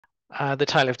The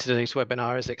title of today's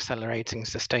webinar is Accelerating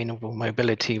Sustainable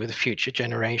Mobility with Future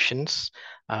Generations.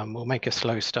 We'll make a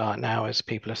slow start now as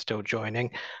people are still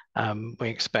joining. We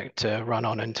expect to run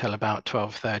on until about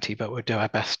 12:30, but we'll do our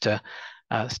best to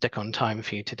stick on time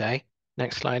for you today.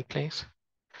 Next slide, please.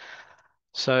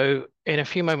 So in a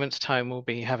few moments' time, we'll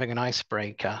be having an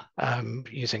icebreaker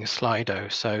using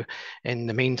Slido. So in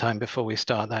the meantime, before we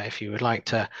start that, if you would like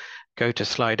to go to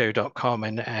slido.com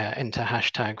and enter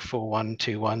hashtag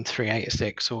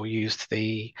 4121386 or use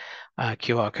the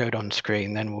QR code on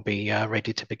screen, then we'll be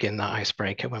ready to begin that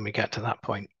icebreaker when we get to that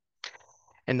point.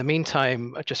 In the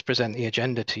meantime, I'll just present the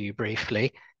agenda to you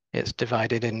briefly. It's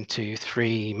divided into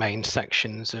three main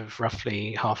sections of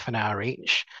roughly half an hour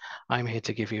each. I'm here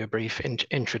to give you a brief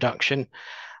introduction,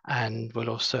 and we'll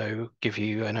also give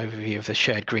you an overview of the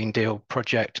Shared Green Deal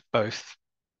project, both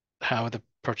how the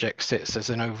project sits as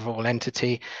an overall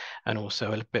entity and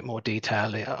also a bit more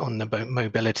detail on the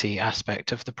mobility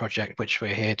aspect of the project, which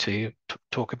we're here to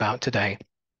talk about today.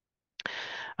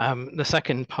 The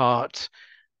second part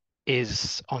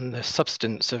is on the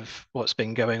substance of what's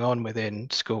been going on within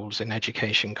schools and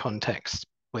education contexts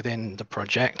within the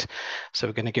project. So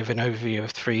we're going to give an overview of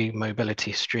 3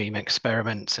 mobility stream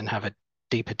experiments and have a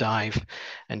deeper dive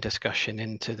and discussion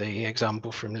into the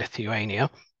example from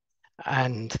Lithuania.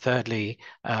 And thirdly,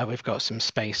 we've got some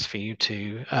space for you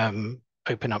to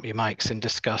open up your mics and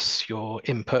discuss your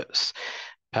inputs,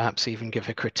 perhaps even give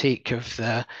a critique of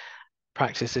the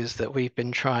practices that we've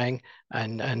been trying,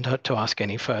 and to ask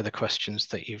any further questions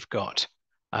that you've got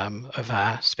of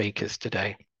our speakers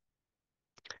today.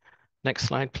 Next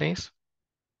slide, please.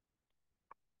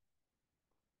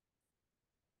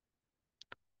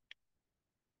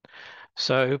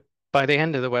 So by the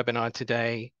end of the webinar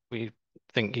today, we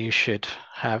think you should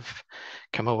have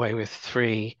come away with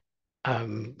 3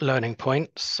 learning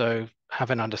points. So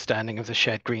have an understanding of the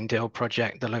Shared Green Deal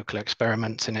project, the local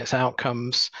experiments and its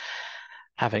outcomes,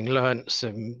 having learned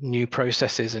some new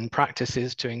processes and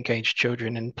practices to engage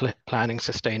children in planning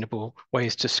sustainable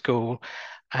ways to school,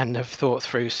 and have thought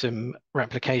through some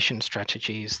replication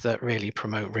strategies that really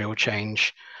promote real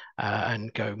change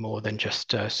and go more than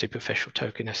just superficial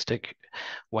tokenistic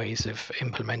ways of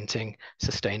implementing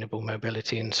sustainable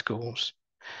mobility in schools.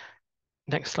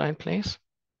 Next slide, please.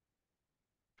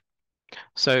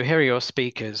 So here are your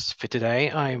speakers for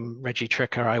today. I'm Reggie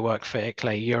Tricker. I work for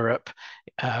ICLEI Europe,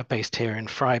 based here in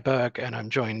Freiburg, and I'm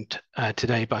joined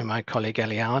today by my colleague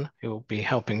Eliane, who will be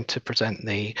helping to present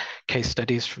the case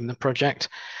studies from the project.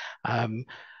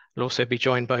 We'll also be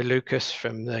joined by Lucas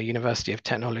from the University of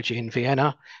Technology in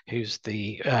Vienna, who's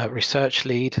the research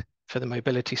lead for the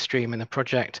mobility stream in the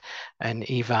project, and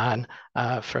Ivan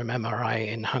from MRI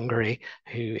in Hungary,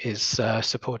 who is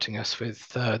supporting us with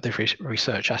the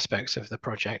research aspects of the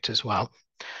project as well.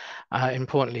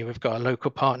 Importantly, we've got a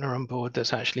local partner on board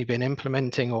that's actually been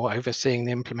implementing or overseeing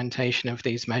the implementation of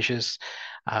these measures,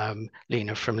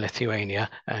 Lena from Lithuania,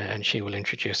 and she will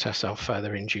introduce herself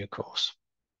further in due course.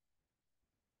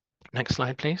 Next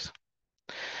slide, please.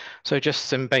 So just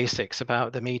some basics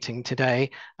about the meeting today.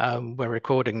 We're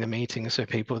recording the meeting, so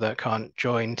people that can't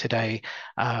join today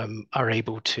are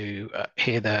able to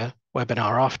hear the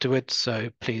webinar afterwards. So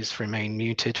please remain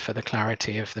muted for the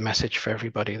clarity of the message for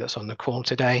everybody that's on the call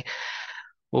today.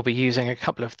 We'll be using a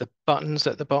couple of the buttons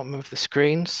at the bottom of the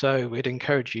screen. So we'd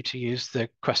encourage you to use the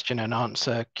question and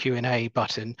answer Q&A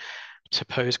button to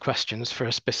pose questions for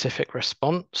a specific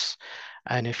response.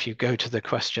 And if you go to the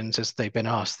questions as they've been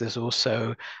asked, there's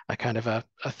also a kind of a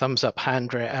thumbs up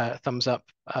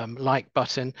like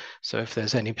button. So if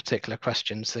there's any particular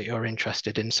questions that you're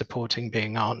interested in supporting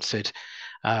being answered,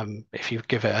 if you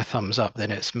give it a thumbs up, then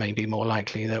it's maybe more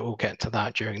likely that we'll get to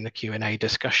that during the Q&A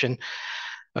discussion.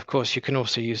 Of course, you can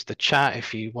also use the chat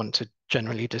if you want to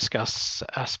generally discuss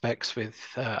aspects with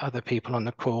other people on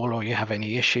the call, or you have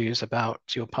any issues about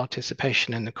your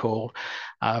participation in the call,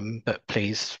 but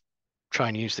please try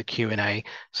and use the Q&A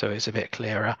so it's a bit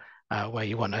clearer where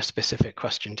you want a specific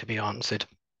question to be answered.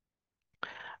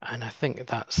 And I think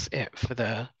that's it for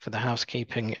the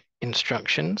housekeeping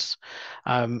instructions.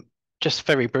 Just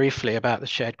very briefly about the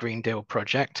Shared Green Deal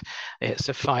project. It's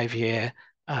a 5-year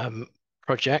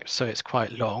project, so it's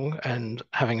quite long, and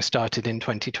having started in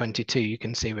 2022, you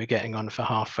can see we're getting on for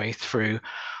halfway through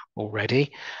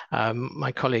already.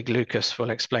 My colleague Lucas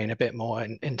will explain a bit more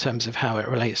in terms of how it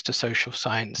relates to social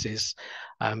sciences,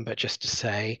 but just to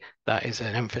say that is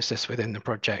an emphasis within the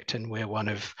project, and we're one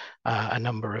of a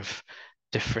number of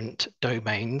different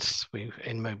domains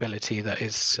in mobility that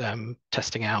is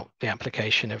testing out the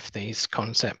application of these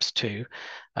concepts to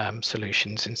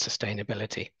solutions in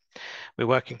sustainability. We're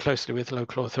working closely with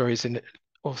local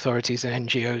authorities and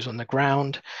NGOs on the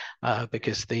ground,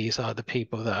 because these are the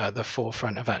people that are at the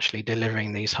forefront of actually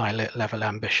delivering these high-level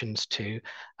ambitions to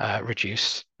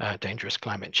reduce dangerous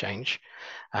climate change.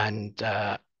 And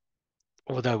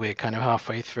although we're kind of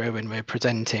halfway through and we're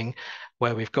presenting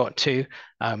where we've got to,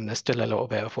 there's still a little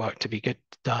bit of work to be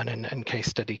done, and case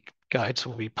study guides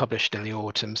will be published in the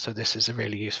autumn. So this is a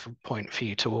really useful point for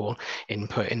you to all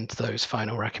input into those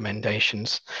final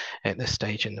recommendations at this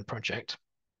stage in the project.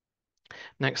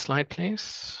 Next slide,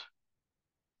 please.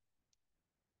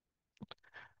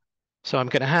 So I'm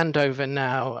going to hand over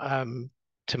now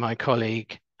to my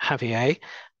colleague Javier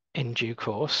in due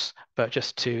course, but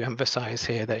just to emphasize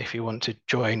here that if you want to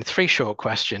join 3 short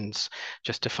questions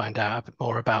just to find out a bit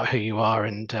more about who you are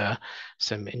and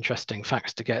some interesting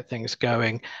facts to get things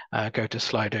going, go to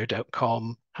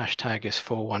slido.com, hashtag is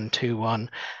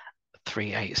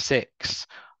 4121386.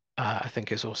 I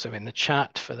think is also in the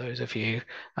chat for those of you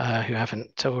who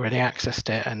haven't already accessed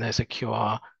it, and there's a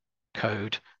QR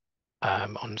code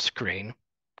on screen.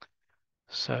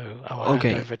 So I will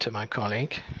hand over to my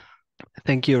colleague.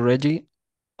 Thank you, Reggie.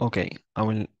 Okay, I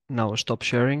will now stop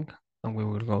sharing and we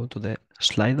will go to the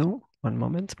Slido. One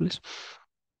moment, please.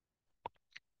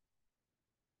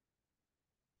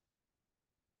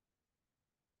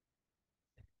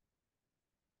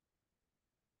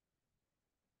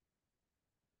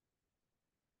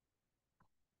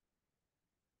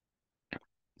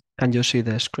 Can you see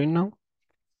the screen now?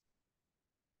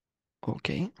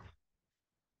 Okay.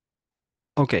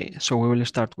 Okay, so we will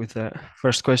start with the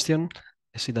first question.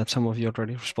 I see that some of you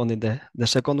already responded the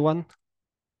second one.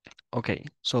 Okay,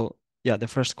 so yeah, the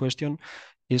first question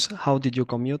is how did you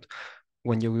commute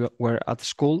when you were at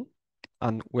school?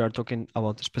 And we are talking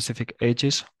about specific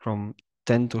ages from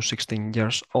 10 to 16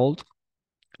 years old,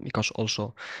 because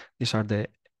also these are the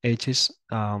ages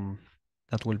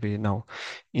that will be now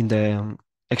in the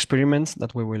experiments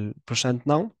that we will present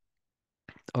now.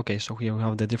 Okay, so here we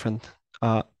have the different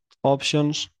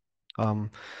options. You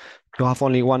have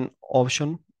only one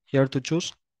option here to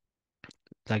choose.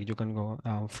 Like you can go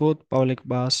foot, public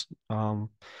bus,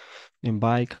 in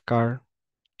bike, car,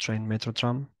 train, metro,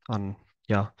 tram, and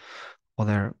yeah,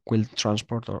 other wheeled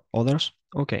transport or others.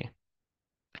 Okay.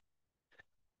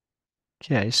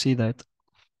 Yeah, I see that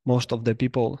most of the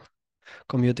people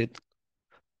commuted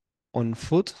on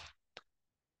foot.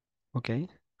 Okay.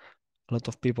 A lot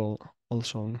of people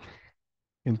also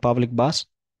in public bus.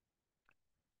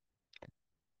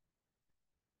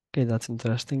 Okay, that's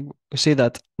interesting. We see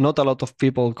that not a lot of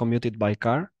people commuted by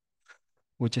car,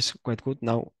 which is quite good.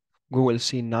 Now, we will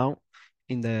see now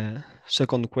in the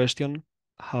second question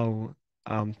how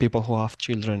people who have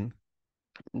children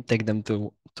take them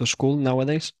to school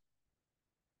nowadays.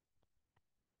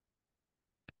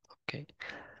 Okay,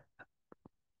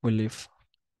 we'll leave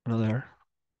another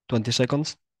 20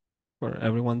 seconds for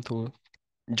everyone to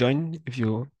join if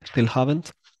you still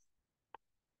haven't.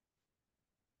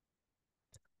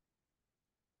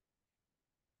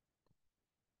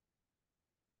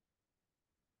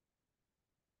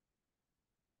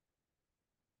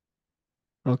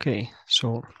 Okay,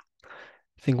 so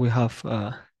I think we have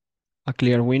a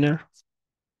clear winner.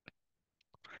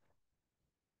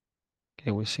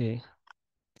 Okay, we see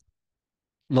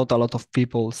not a lot of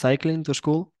people cycling to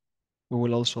school. We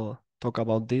will also talk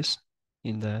about this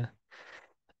in the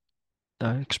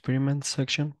experiment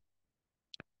section.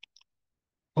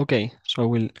 Okay, so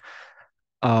we'll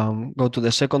go to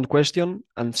the second question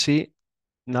and see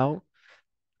now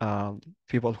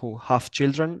people who have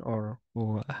children or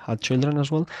who had children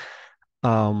as well.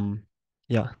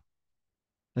 Yeah,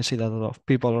 I see that a lot of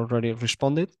people already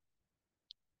responded.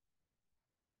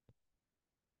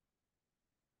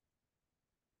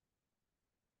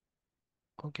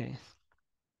 Okay.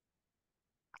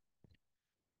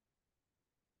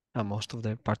 Most of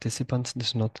the participants, this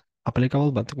is not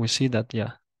applicable, but we see that,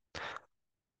 yeah,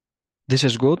 this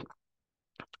is good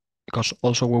because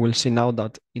also we will see now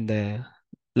that in the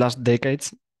last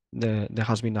decades, there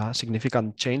has been a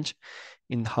significant change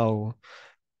in how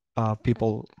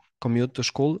people commute to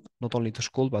school, not only to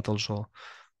school, but also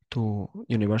to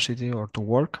university or to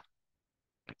work.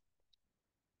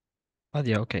 But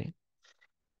yeah, okay.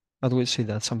 But we see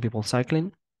that some people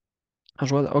cycling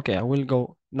as well. Okay, I will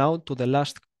go now to the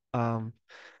last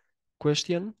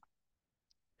question.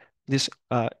 This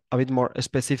a bit more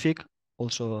specific,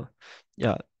 also,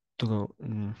 yeah, to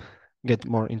get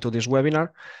more into this webinar.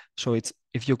 So it's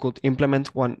if you could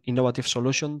implement one innovative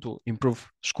solution to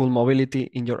improve school mobility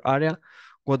in your area,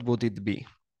 what would it be?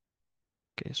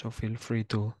 Okay, so feel free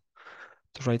to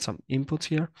write some inputs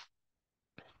here.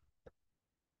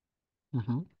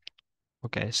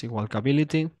 Okay, I see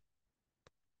walkability.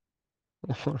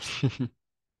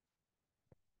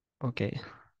 Okay.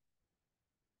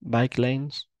 Bike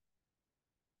lanes.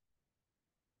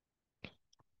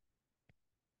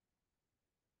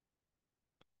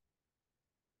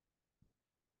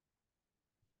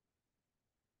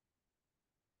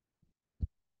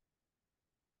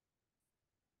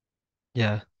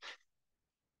 Yeah.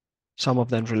 Some of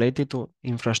them related to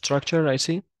infrastructure, I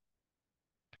see.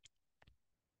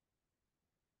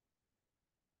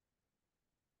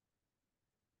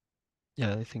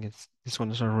 Yeah, I think these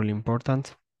ones are really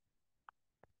important.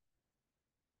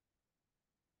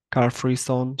 Car-free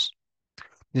zones.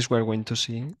 This we're going to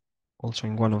see also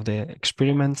in one of the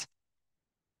experiments.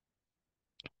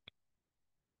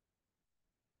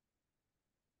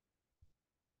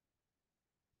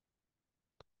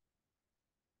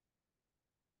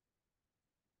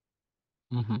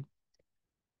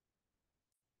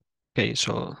 Okay,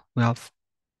 so we have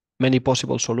many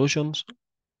possible solutions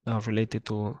related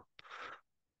to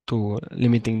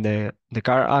limiting the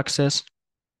car access,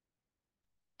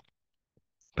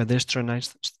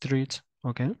 pedestrianized streets.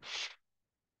 Okay,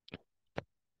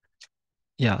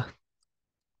 yeah,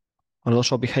 and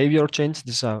also behavior change.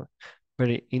 This is a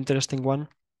very interesting one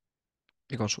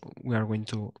because we are going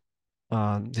to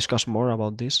discuss more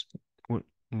about this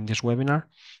in this webinar.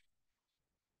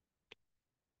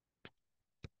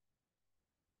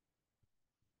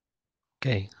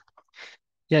 Okay,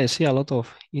 yeah, I see a lot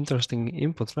of interesting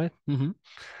inputs, right?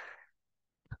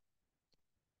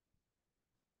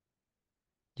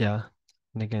 Yeah,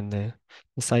 and again the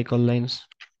cycle lanes.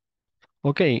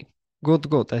 Okay, good,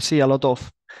 good. I see a lot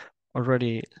of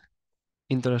already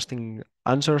interesting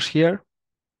answers here.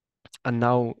 And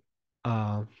now,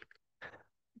 uh,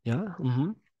 yeah,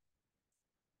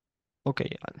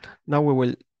 okay. And now we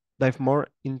will dive more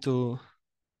into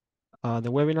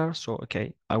the webinar. So,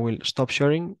 okay, I will stop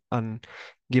sharing and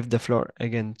give the floor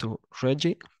again to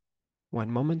Reggie.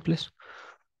 One moment, please.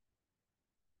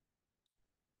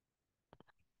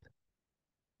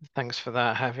 Thanks for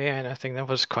that, Javier. And I think that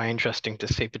was quite interesting to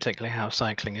see, particularly how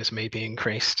cycling has maybe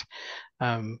increased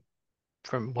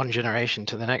from one generation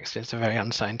to the next. It's a very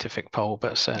unscientific poll,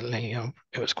 but certainly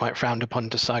it was quite frowned upon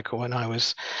to cycle when I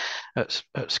was at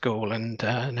school, and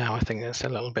now I think it's a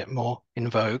little bit more in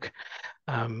vogue.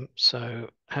 So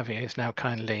Javier has now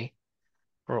kindly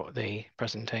brought the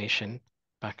presentation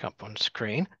back up on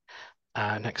screen.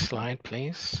 Next slide,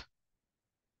 please.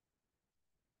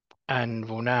 And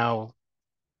we'll now,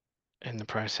 in the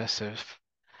process of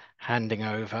handing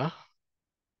over,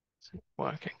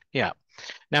 working, yeah.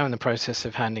 Now in the process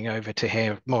of handing over to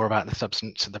hear more about the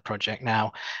substance of the project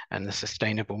now and the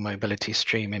sustainable mobility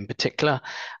stream in particular.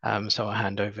 So I'll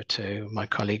hand over to my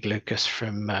colleague Lucas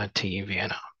from TU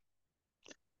Vienna.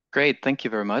 Great, thank you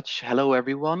very much. Hello,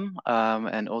 everyone,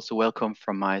 and also welcome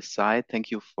from my side.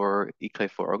 Thank you for ICLEI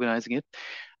for organizing it.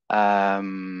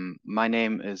 My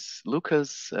name is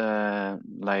Lucas,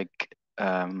 like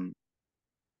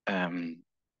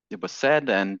it was said,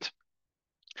 and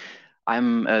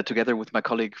I'm together with my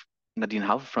colleague Nadine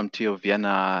Haufe from TU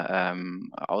Vienna,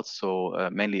 also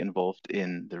mainly involved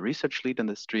in the research lead in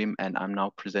the stream, and I'm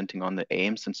now presenting on the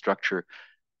aims and structure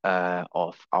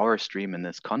of our stream in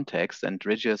this context. And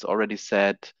Reggie has already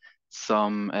said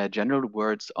some general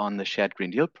words on the Shared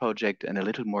Green Deal project and a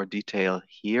little more detail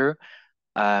here.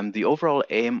 The overall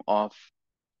aim of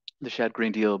the Shared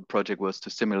Green Deal project was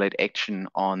to stimulate action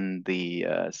on the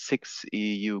 6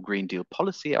 EU Green Deal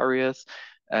policy areas.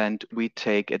 And we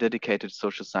take a dedicated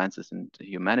social sciences and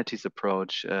humanities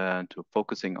approach to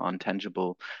focusing on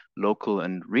tangible local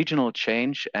and regional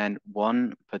change. And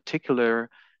one particular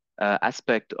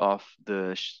aspect of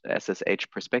the SSH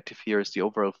perspective here is the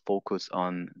overall focus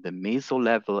on the meso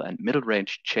level and middle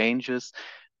range changes,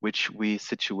 which we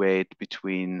situate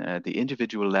between the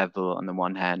individual level on the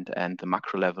one hand and the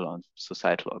macro level on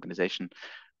societal organization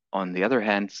on the other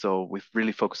hand. So we've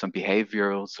really focused on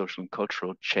behavioral, social, and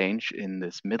cultural change in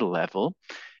this middle level.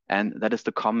 And that is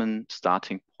the common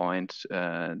starting point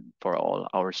for all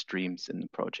our streams in the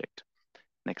project.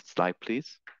 Next slide,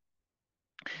 please.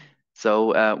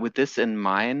 So with this in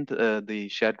mind, the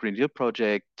Shared Green Deal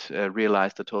project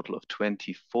realized a total of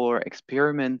 24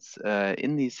 experiments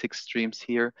in these 6 streams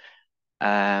here.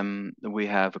 We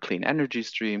have a clean energy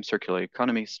stream, circular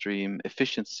economy stream,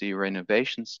 efficiency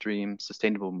renovation stream,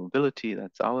 sustainable mobility,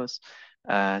 that's ours,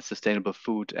 sustainable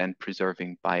food and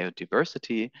preserving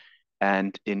biodiversity.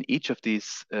 And in each of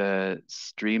these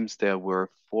streams, there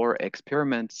were 4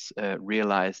 experiments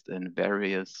realized in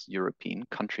various European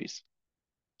countries.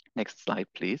 Next slide,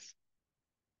 please.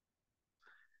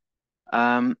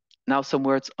 Now, some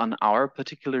words on our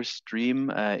particular stream,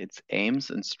 its aims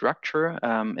and structure.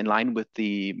 In line with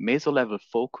the meso-level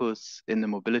focus in the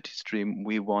mobility stream,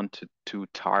 we wanted to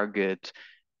target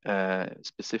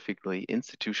specifically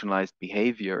institutionalized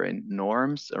behavior and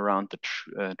norms around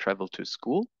the travel to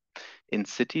school in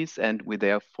cities, and we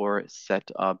therefore set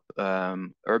up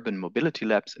urban mobility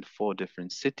labs in 4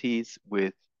 different cities,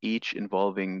 with each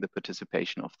involving the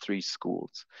participation of 3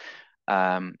 schools.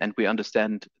 And we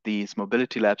understand these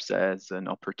mobility labs as an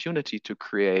opportunity to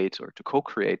create or to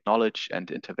co-create knowledge and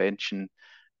intervention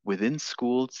within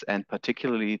schools, and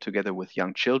particularly together with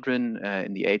young children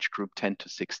in the age group 10 to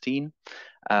 16,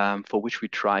 for which we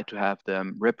try to have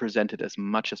them represented as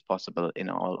much as possible in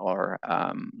all our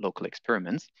local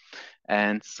experiments.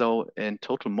 And so in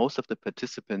total, most of the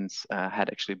participants had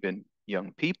actually been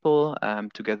young people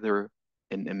together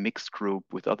in a mixed group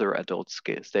with other adult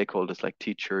stakeholders like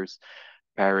teachers,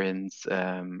 parents,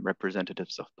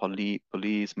 representatives of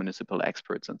police, municipal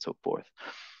experts, and so forth.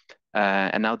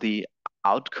 And now the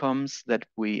outcomes that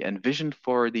we envisioned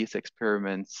for these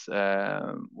experiments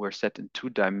were set in 2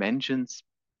 dimensions.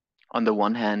 On the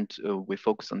one hand, we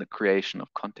focus on the creation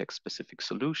of context-specific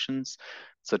solutions,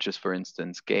 such as, for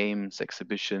instance, games,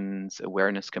 exhibitions,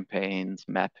 awareness campaigns,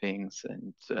 mappings,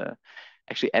 and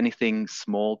actually anything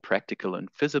small, practical, and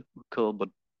physical, but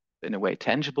in a way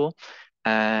tangible,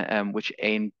 which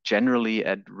aim generally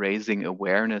at raising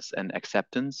awareness and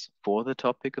acceptance for the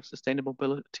topic of sustainable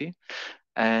mobility.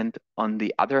 And on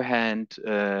the other hand,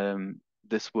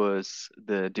 this was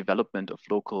the development of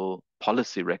local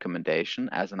policy recommendation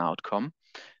as an outcome.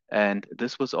 And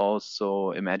this was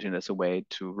also imagined as a way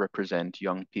to represent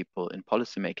young people in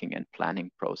policymaking and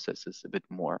planning processes a bit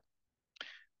more.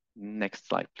 Next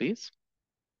slide, please.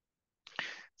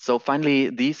 So finally,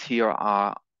 these here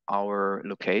are our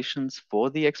locations for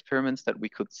the experiments that we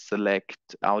could select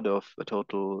out of a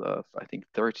total of, I think,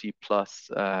 30 plus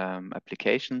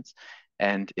applications.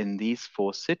 And in these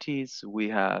 4 cities, we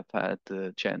have had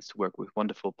the chance to work with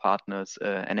wonderful partners,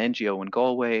 an NGO in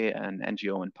Galway, an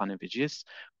NGO in Panevezys,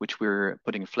 which we're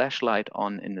putting a flashlight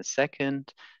on in a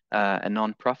second, a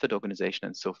non-profit organization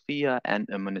in Sofia, and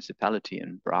a municipality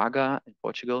in Braga, in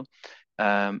Portugal.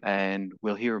 And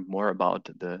we'll hear more about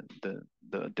the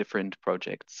different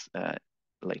projects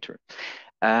later.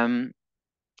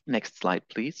 Next slide,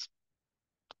 please.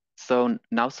 So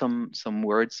now some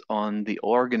words on the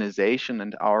organization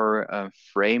and our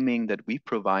framing that we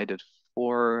provided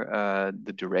for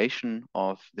the duration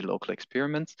of the local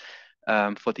experiments.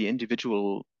 For the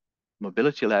individual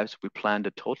mobility labs, we planned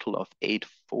a total of 8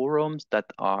 forums that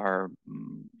are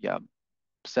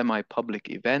semi-public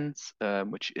events,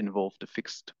 which involved a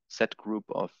fixed set group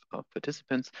of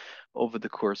participants over the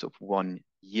course of 1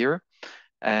 year.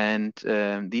 And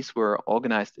these were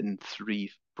organized in 3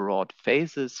 broad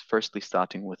phases, firstly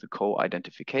starting with the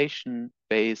co-identification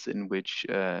phase, in which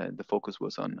the focus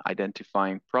was on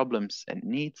identifying problems and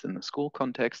needs in the school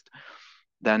context.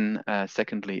 Then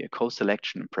secondly, a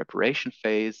co-selection and preparation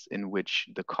phase, in which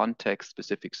the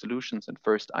context-specific solutions and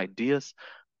first ideas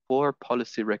for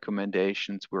policy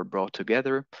recommendations were brought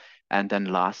together. And then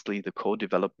lastly, the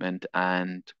co-development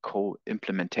and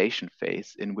co-implementation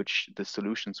phase, in which the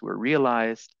solutions were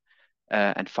realized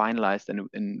and finalized, and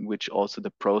in which also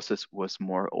the process was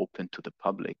more open to the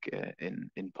public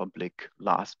in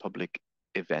last public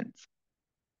events.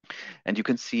 And you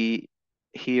can see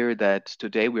here that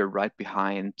today we're right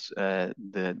behind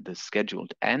the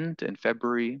scheduled end in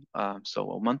February,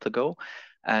 so a month ago.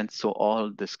 And so all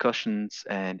discussions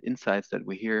and insights that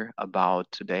we hear about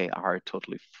today are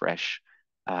totally fresh.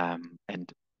 And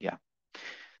yeah,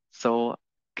 so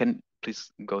can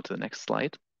please go to the next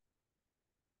slide.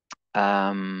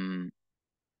 So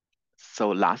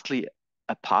lastly,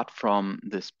 apart from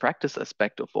this practice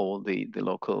aspect of all the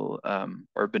local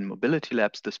urban mobility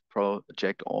labs, this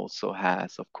project also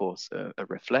has, of course, a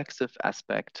reflexive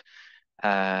aspect,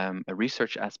 a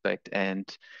research aspect, and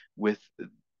with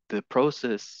the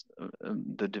process,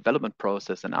 the development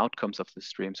process and outcomes of the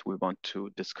streams, we want to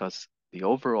discuss the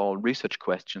overall research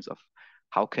questions of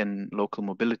how can local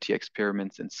mobility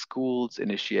experiments in schools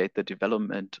initiate the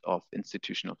development of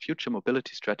institutional future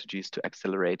mobility strategies to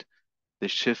accelerate the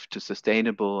shift to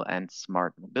sustainable and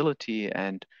smart mobility.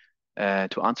 And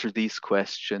to answer these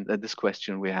questions, this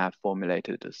question, we have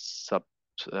formulated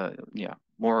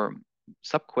more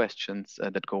sub-questions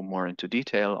that go more into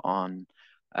detail on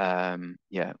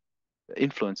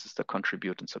influences that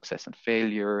contribute in success and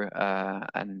failure,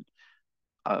 and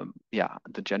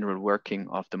the general working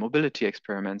of the mobility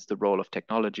experiments, the role of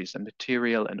technologies and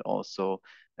material, and also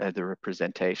the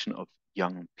representation of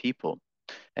young people.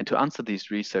 And to answer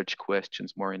these research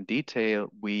questions more in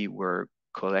detail, we were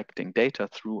collecting data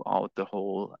throughout the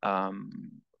whole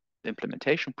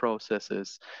implementation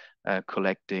processes,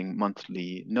 collecting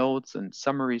monthly notes and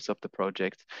summaries of the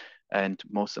project. And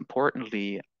most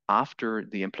importantly, after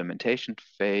the implementation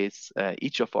phase,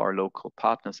 each of our local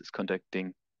partners is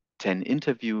conducting 10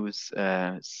 interviews,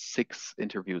 6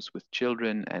 interviews with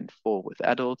children and 4 with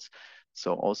adults.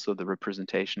 So also the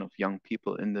representation of young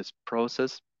people in this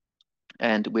process.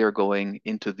 And we are going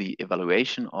into the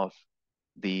evaluation of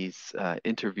these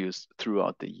interviews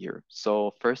throughout the year.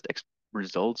 So first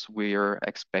results we're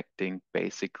expecting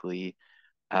basically,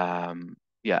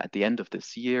 at the end of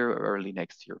this year, or early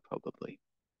next year, probably.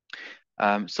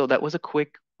 So that was a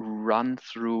quick run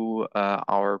through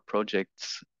our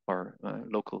projects, our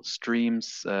local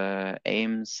streams,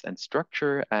 aims, and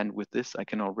structure. And with this, I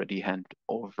can already hand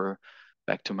over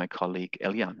back to my colleague,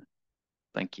 Eliane.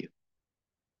 Thank you.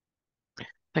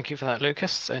 Thank you for that,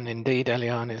 Lucas. And indeed,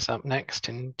 Eliane is up next,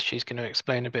 and she's going to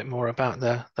explain a bit more about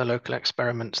the local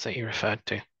experiments that you referred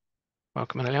to.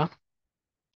 Welcome, Eliane.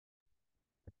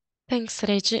 Thanks,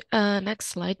 Regi. Next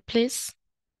slide, please.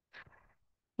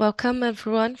 Welcome,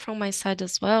 everyone, from my side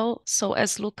as well. So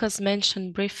as Lucas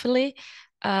mentioned briefly,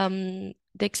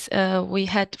 we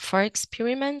had 4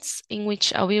 experiments in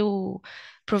which I will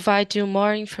provide you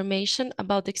more information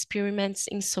about the experiments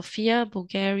in Sofia,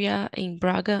 Bulgaria, in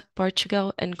Braga,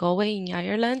 Portugal, and Galway in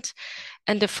Ireland.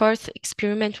 And the 4th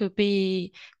experiment will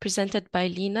be presented by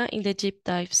Lina in the deep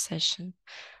dive session.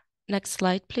 Next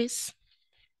slide, please.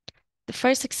 The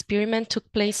first experiment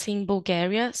took place in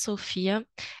Bulgaria, Sofia,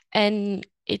 and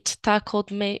it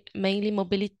tackled mainly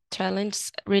mobility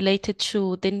challenges related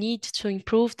to the need to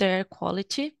improve their air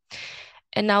quality,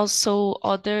 and also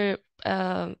other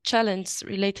challenges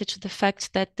related to the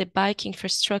fact that the bike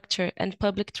infrastructure and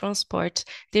public transport,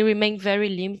 they remain very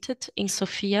limited in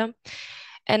Sofia.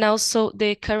 And also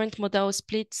the current modal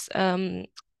splits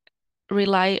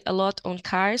rely a lot on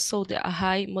cars, so the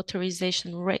high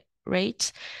motorization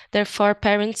rate. Therefore,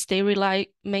 parents, they rely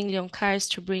mainly on cars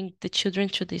to bring the children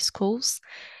to the schools.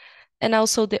 And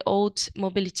also the old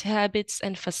mobility habits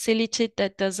and facility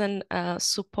that doesn't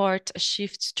support a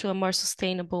shift to a more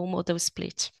sustainable modal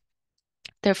split.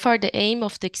 Therefore, the aim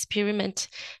of the experiment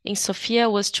in Sofia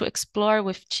was to explore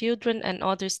with children and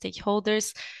other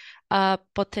stakeholders a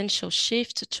potential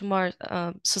shift to more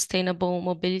sustainable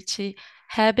mobility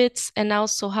habits, and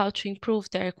also how to improve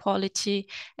their quality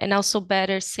and also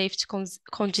better safety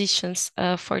conditions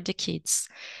for the kids.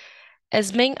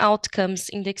 As main outcomes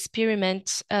in the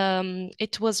experiment,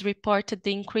 it was reported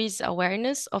the increased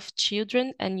awareness of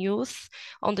children and youth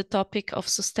on the topic of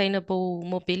sustainable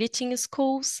mobility in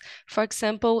schools. For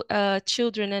example,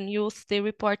 children and youth, they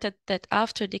reported that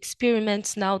after the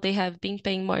experiments, now they have been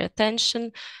paying more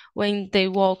attention when they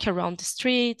walk around the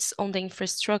streets, on the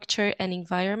infrastructure and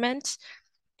environment.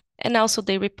 And also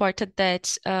they reported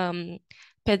that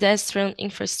pedestrian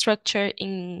infrastructure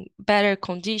in better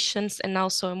conditions and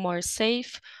also more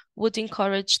safe would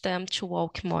encourage them to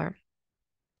walk more.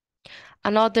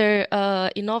 Another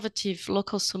innovative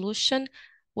local solution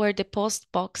were the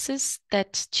post boxes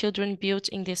that children built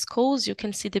in the schools. You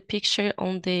can see the picture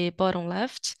on the bottom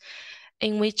left,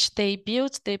 in which they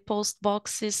built the post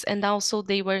boxes, and also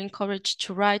they were encouraged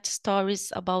to write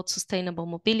stories about sustainable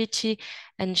mobility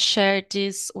and share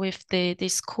this with the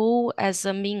school as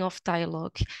a means of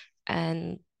dialogue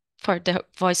and for the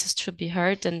voices to be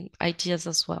heard and ideas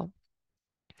as well.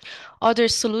 Other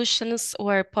solutions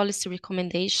were policy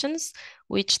recommendations,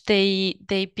 which they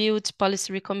built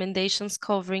policy recommendations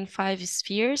covering 5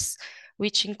 spheres,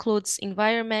 which includes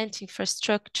environment,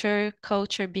 infrastructure,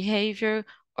 culture, behavior,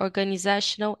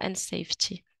 organizational, and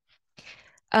safety.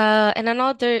 And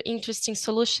another interesting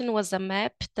solution was a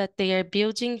map that they are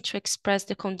building to express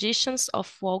the conditions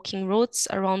of walking routes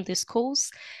around the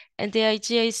schools. And the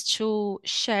idea is to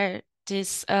share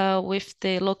this with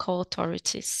the local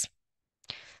authorities.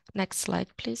 Next slide,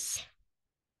 please.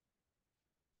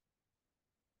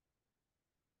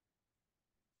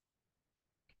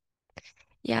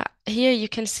 Yeah, here you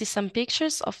can see some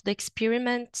pictures of the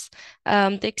experiments.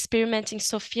 The experiment in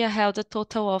Sofia held a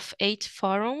total of 8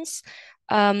 forums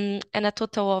and a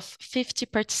total of 50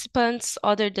 participants.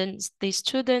 Other than the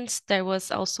students, there was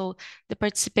also the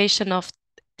participation of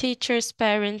teachers,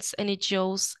 parents,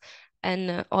 NGOs,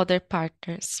 and other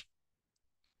partners.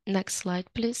 Next slide,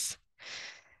 please.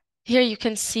 Here you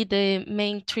can see the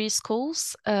main 3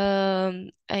 schools,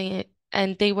 and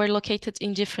they were located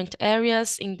in different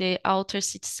areas in the outer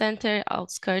city center,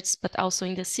 outskirts, but also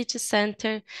in the city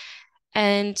center.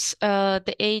 And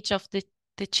the age of the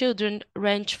the children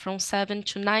range from 7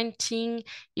 to 19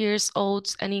 years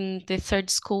old, and in the third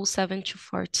school, 7 to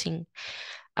 14.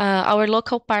 Our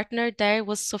local partner there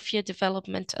was Sophia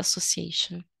Development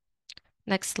Association.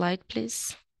 Next slide,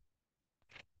 please.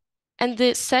 And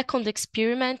the second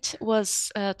experiment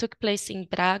took place in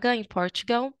Braga, in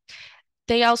Portugal.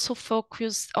 They also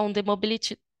focused on the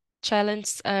mobility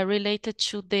challenge related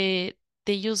to the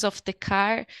use of the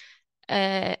car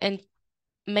and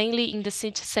mainly in the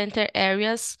city center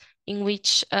areas in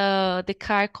which the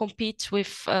car competes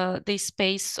with the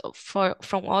space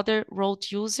from other road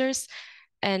users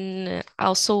and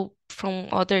also from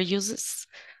other users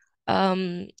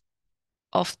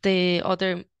of the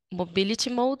other mobility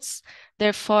modes.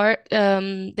 Therefore,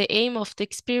 the aim of the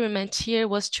experiment here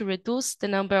was to reduce the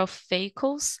number of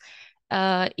vehicles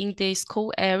in the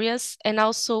school areas and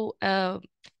also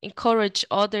encourage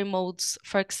other modes,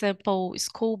 for example,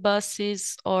 school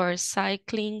buses or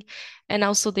cycling, and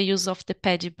also the use of the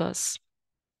pedibus.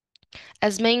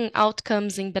 As main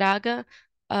outcomes in Braga,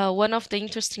 one of the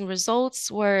interesting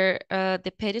results were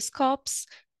the periscopes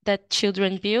that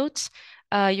children built.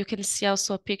 You can see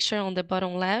also a picture on the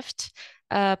bottom left.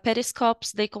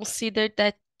 Periscopes, they consider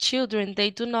that children,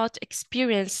 they do not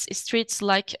experience streets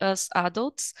like us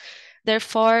adults.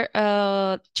 Therefore,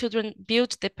 children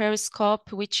built the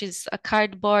periscope, which is a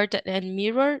cardboard and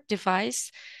mirror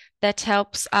device that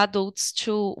helps adults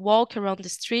to walk around the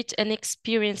street and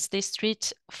experience the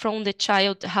street from the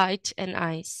child height and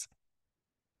eyes.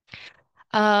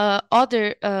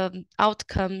 Other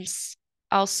outcomes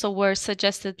also were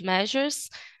suggested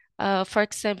measures. For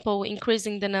example,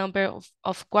 increasing the number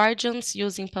of guardians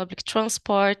using public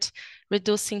transport,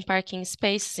 reducing parking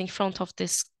spaces in front of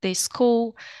the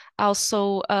school,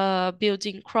 also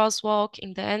building crosswalk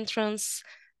in the entrance,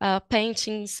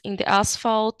 paintings in the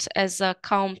asphalt as a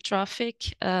calm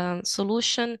traffic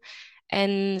solution,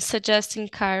 and suggesting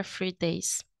car-free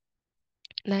days.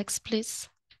 Next, please.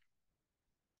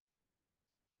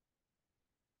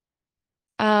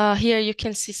 Here you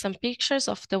can see some pictures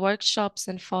of the workshops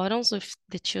and photos with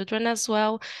the children as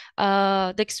well.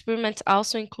 The experiment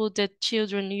also included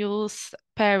children, youth,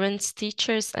 parents,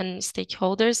 teachers, and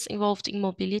stakeholders involved in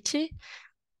mobility.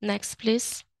 Next,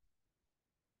 please.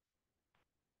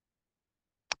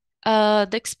 The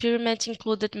experiment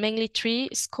included mainly 3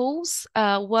 schools,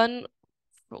 one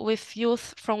with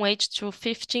youth from age to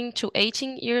 15 to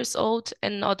 18 years old,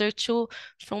 and other 2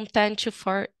 from 10 to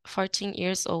 14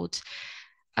 years old.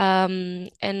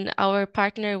 And our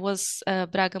partner was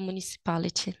Braga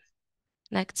Municipality.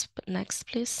 Next,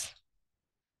 please.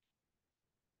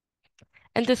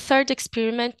 And the third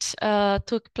experiment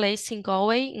took place in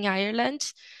Galway, in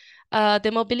Ireland. The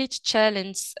mobility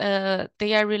challenge,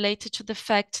 they are related to the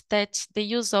fact that the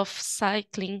use of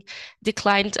cycling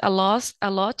declined a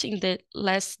lot in the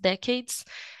last decades.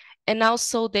 And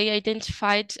also they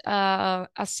identified a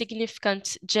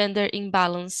significant gender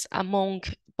imbalance among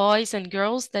boys and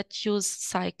girls that use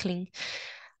cycling.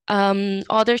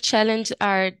 Other challenges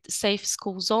are safe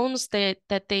school zones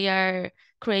that they are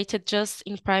created just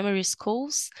in primary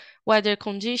schools, weather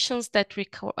conditions that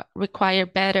require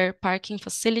better parking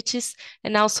facilities,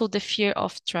 and also the fear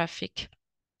of traffic.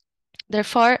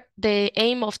 Therefore, the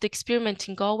aim of the experiment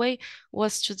in Galway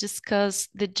was to discuss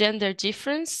the gender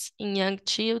difference in young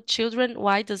children,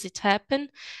 why does it happen,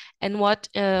 and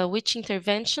which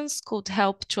interventions could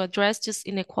help to address this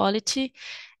inequality,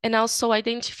 and also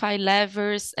identify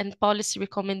levers and policy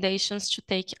recommendations to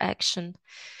take action.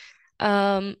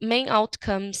 Main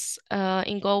outcomes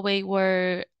in Galway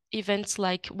were events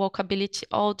like walkability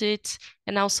audit,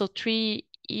 and also 3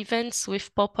 events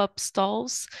with pop-up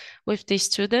stalls with the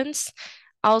students.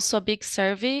 Also a big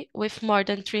survey with more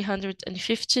than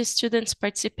 350 students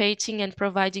participating and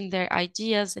providing their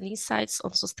ideas and insights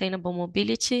on sustainable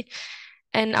mobility,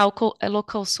 and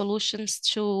local solutions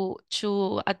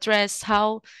to address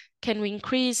how can we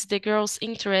increase the girls'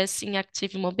 interest in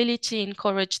active mobility,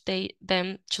 encourage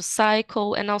them to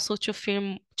cycle, and also to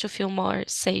feel more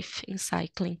safe in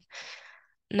cycling.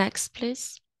 Next,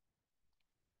 please.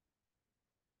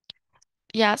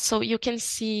 Yeah, so you can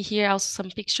see here also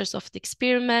some pictures of the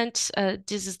experiment.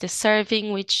 This is the survey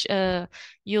in which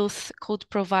youth could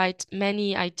provide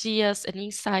many ideas and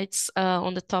insights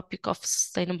on the topic of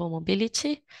sustainable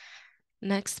mobility.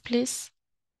 Next, please.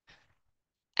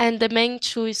 And the main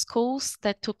 2 schools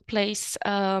that took place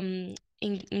in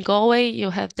Galway, you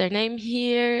have their name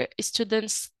here.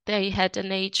 Students, they had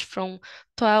an age from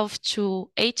 12 to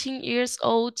 18 years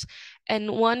old, and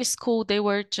 1 school, they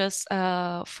were just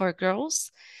for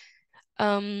girls.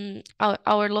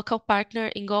 our local partner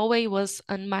in Galway was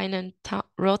Unmine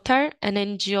Rotar, an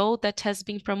NGO that has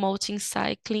been promoting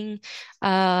cycling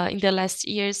in the last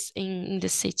years in the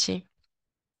city.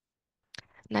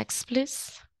 Next,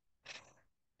 please.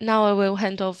 Now I will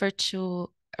hand over to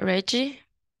Reggie.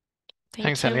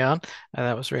 Thanks, Eliane.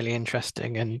 That was really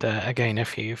interesting. And again,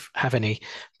 if you have any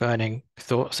burning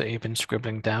thoughts that you've been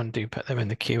scribbling down, do put them in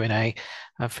the Q&A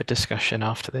for discussion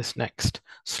after this next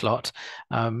slot.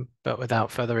 But without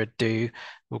further ado,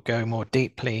 we'll go more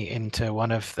deeply into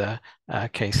one of the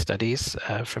case studies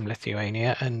from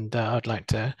Lithuania. And I'd like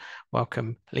to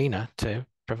welcome Lina to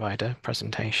provide a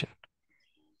presentation.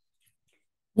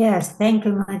 Yes, thank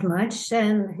you very much.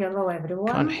 And hello,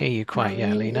 everyone. Can't hear you quite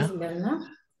yet, Lina.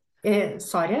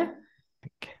 Sorry,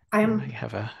 You may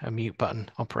have a mute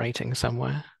button operating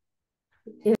somewhere.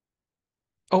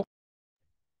 Oh,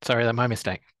 sorry, that's my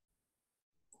mistake.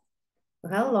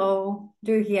 Hello,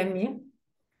 do you hear me?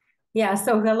 Yeah,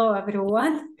 so hello,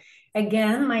 everyone.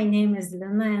 Again, my name is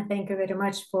Lina, and thank you very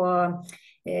much for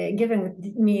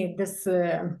giving me this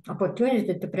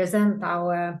opportunity to present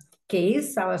our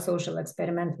case, our social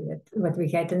experiment that we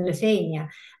had in Lithuania.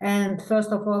 And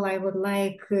first of all, I would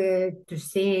like to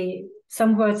say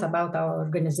some words about our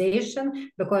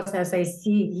organization, because as I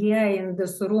see here in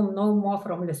this room, no more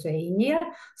from Lithuania.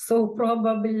 So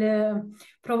probably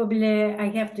I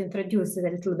have to introduce a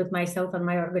little bit myself and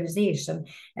my organization.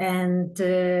 And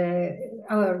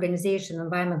our organization,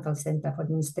 Environmental Center for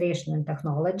Administration and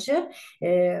Technology,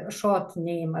 short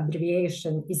name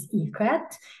abbreviation is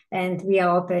ECAT, and we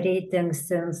are operating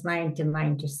since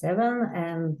 1997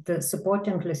 and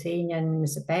supporting Lithuanian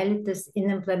municipalities in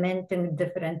implementing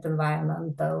different environmental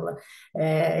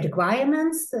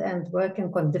requirements and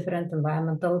working on different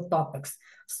environmental topics.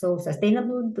 So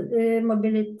sustainable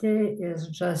mobility is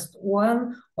just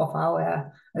one of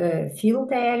our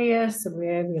field areas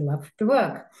where we love to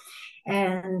work.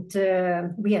 And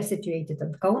we are situated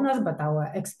in Kaunas, but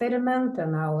our experiment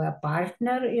and our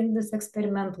partner in this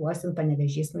experiment was in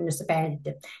Panevezys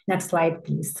municipality. Next slide,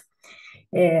 please.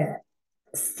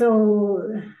 So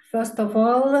first of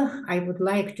all, I would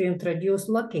like to introduce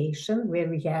location where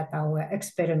we had our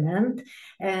experiment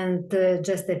and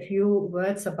just a few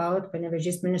words about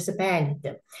Panevezys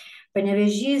municipality.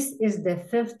 Panevezys is the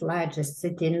 5th largest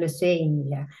city in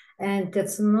Lithuania, and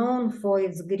it's known for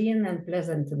its green and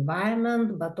pleasant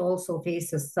environment, but also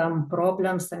faces some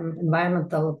problems and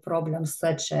environmental problems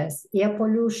such as air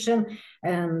pollution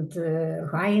and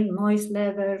high noise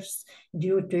levels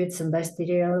due to its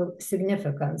industrial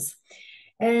significance.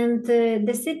 And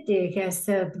the city has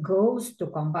set goals to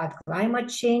combat climate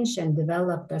change and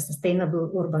developed a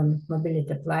sustainable urban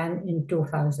mobility plan in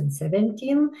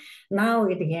 2017. Now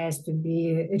it has to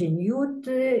be renewed,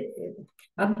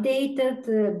 updated,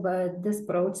 but this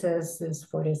process is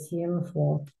foreseen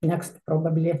for next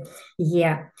probably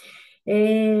year.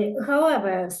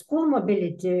 However, school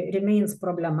mobility remains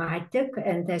problematic,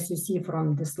 and as you see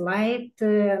from the slide,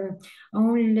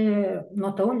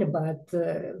 not only, but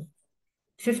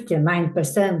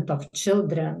 59% of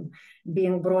children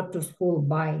being brought to school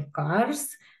by cars,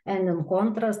 and in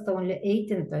contrast, only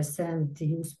 18%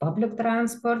 use public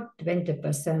transport,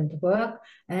 20% work,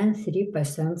 and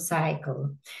 3%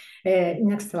 cycle.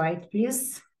 Next slide,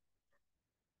 please.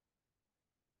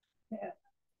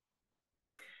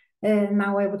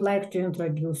 Now I would like to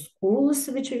introduce schools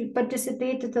which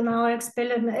participated in our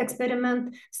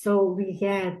experiment. So we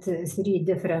had 3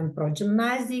 different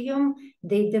progymnasium.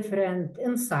 They different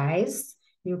in size.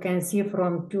 You can see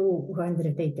from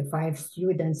 285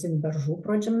 students in Beržų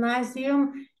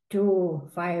progymnasium to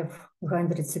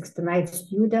 569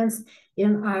 students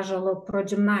in Ąžuolo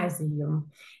progymnasium.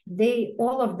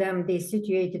 All of them, they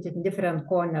situated in different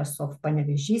corners of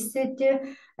Panevezys city,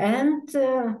 and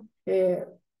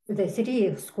the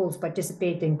 3 schools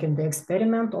participating in the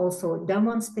experiment also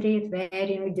demonstrate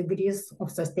varying degrees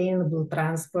of sustainable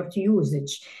transport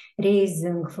usage,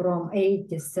 ranging from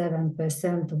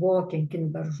 87% walking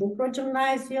in Beržų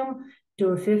progymnasium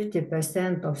to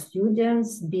 50% of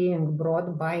students being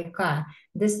brought by car.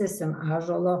 This is in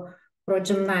Ąžuolo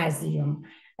progymnasium.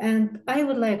 And I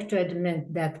would like to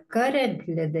admit that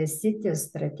currently the city's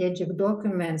strategic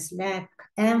documents lack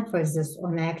emphasis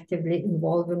on actively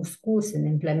involving schools in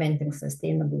implementing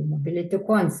sustainable mobility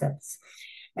concepts.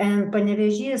 And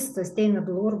Panevezys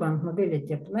Sustainable Urban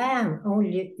Mobility Plan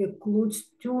only includes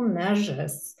 2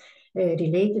 measures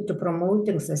related to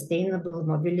promoting sustainable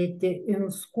mobility in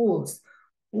schools.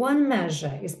 One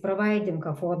measure is providing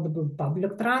affordable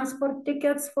public transport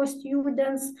tickets for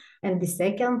students, and the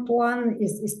second one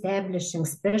is establishing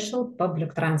special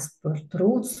public transport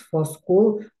routes for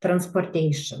school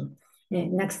transportation.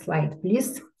 Next slide,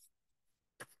 please.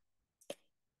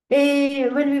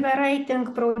 When we were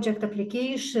writing project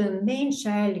application, main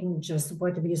challenges,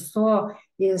 what we saw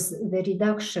is the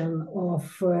reduction of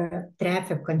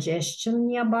traffic congestion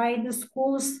nearby the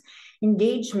schools,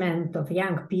 engagement of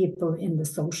young people in the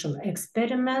social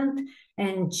experiment,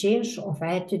 and change of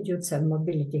attitudes and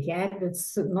mobility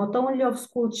habits, not only of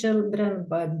school children,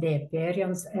 but their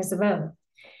parents as well.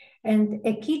 And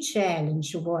a key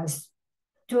challenge was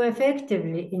to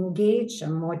effectively engage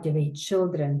and motivate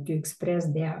children to express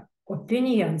their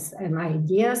opinions and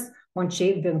ideas on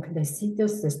shaping the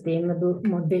city's sustainable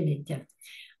mobility.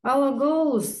 Our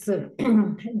goals,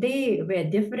 they were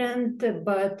different,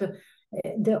 but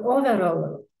the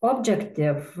overall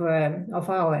objective of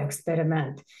our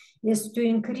experiment is to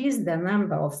increase the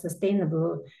number of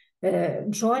sustainable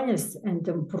journeys and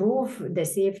improve the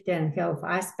safety and health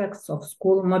aspects of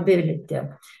school mobility.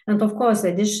 And of course,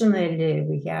 additionally,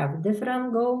 we have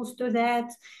different goals to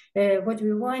that. What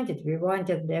we wanted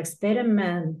the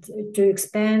experiment to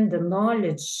expand the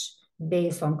knowledge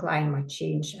based on climate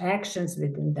change actions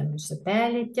within the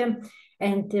municipality,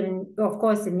 and of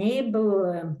course,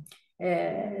 enable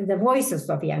the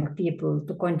voices of young people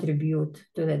to contribute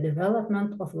to the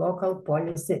development of local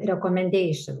policy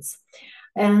recommendations.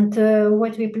 And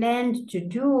what we planned to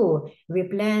do, we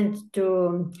planned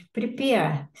to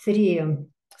prepare 3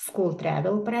 school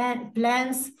travel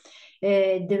plans,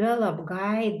 develop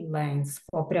guidelines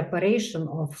for preparation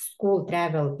of school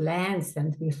travel plans,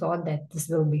 and we thought that this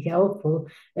will be helpful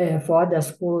for the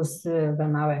schools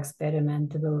when our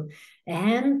experiment will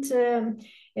end,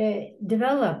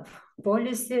 develop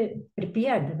policy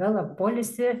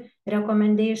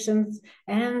recommendations,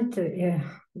 and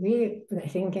we were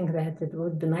thinking that it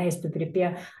would be nice to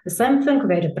prepare something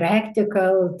very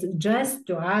practical, just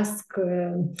to ask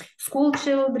school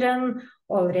children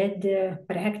already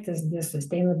practice the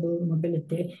sustainable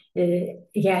mobility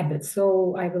habits.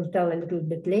 So I will tell a little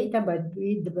bit later, but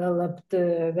we developed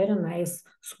a very nice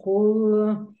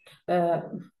school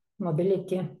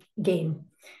mobility game.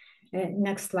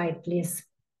 Next slide, please.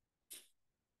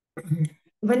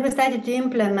 When we started to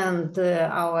implement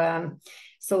our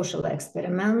social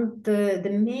experiment, the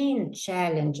main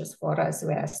challenges for us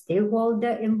were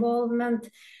stakeholder involvement.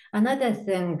 Another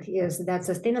thing is that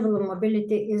sustainable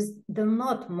mobility is the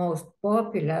not most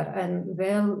popular and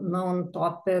well-known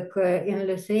topic in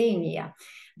Lithuania.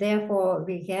 Therefore,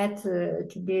 we had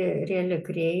to be really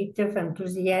creative,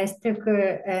 enthusiastic,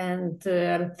 and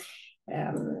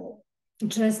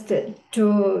just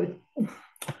to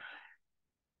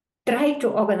try to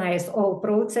organize all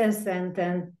process and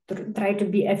try to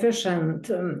be efficient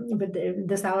with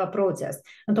this our process.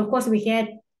 And of course, we had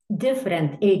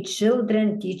different age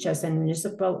children, teachers, and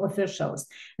municipal officials.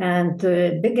 And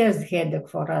the biggest headache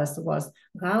for us was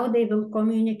how they will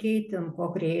communicate in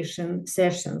co-creation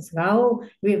sessions, how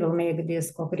we will make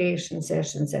these co-creation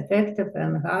sessions effective,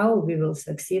 and how we will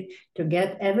succeed to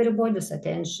get everybody's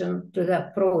attention to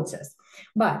the process.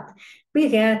 But we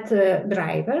had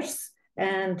drivers.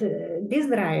 And these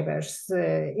drivers,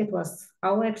 it was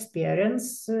our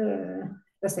experience,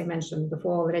 as I mentioned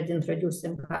before, already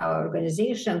introducing our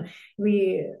organization.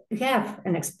 We have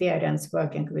an experience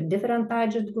working with different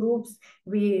target groups.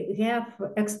 We have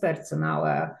experts in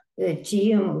our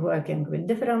team working with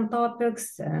different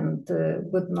topics and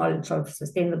good knowledge of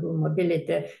sustainable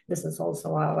mobility. This is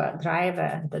also our driver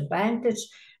and advantage.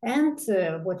 And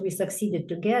what we succeeded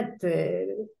to get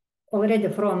already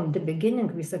from the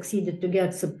beginning, we succeeded to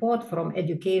get support from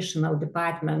educational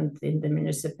department in the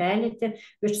municipality,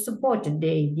 which supported the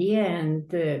idea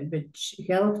and which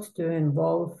helped to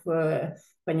involve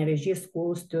Panevezys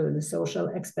schools to the social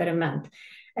experiment.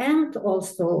 And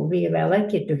also we were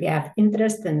lucky to have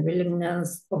interest and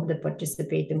willingness of the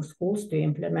participating schools to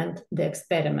implement the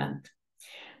experiment.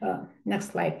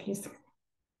 Next slide, please.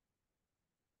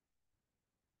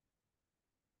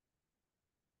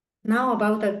 Now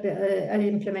about an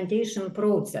implementation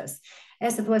process.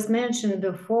 As it was mentioned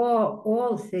before,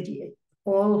 all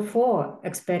 4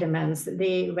 experiments,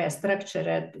 they were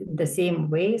structured the same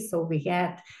way. So we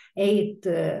had 8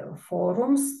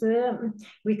 forums.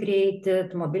 We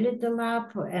created mobility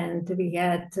lab, and we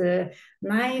had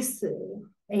nice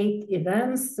 8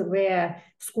 events where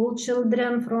school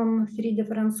children from 3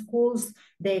 different schools,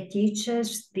 their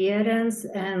teachers, parents,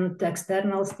 and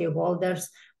external stakeholders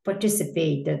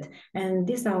participated. And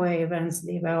these our events,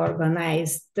 they were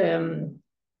organized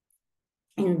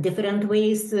in different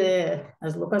ways.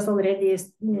 As Lucas already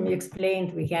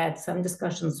explained, we had some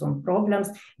discussions on problems.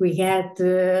 We had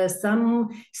some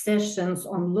sessions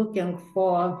on looking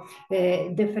for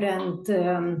different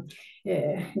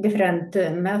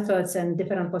methods and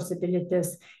different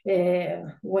possibilities,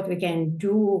 what we can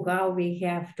do, how we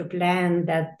have to plan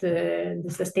that the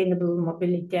sustainable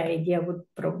mobility idea would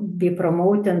be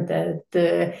promoted,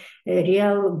 that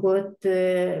real good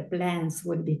plans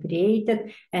would be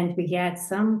created, and we had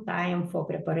some time for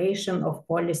preparation of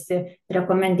policy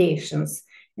recommendations.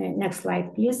 Next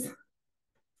slide, please.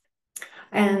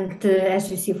 And as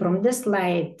you see from this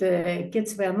slide,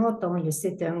 kids were not only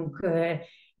sitting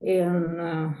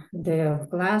in the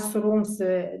classrooms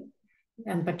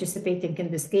and participating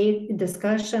in the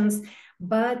discussions,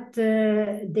 but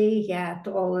they had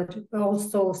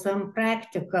also some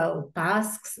practical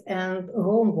tasks and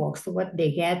homeworks, what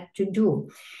they had to do.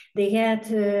 They had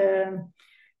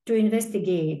to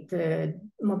investigate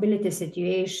mobility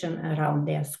situation around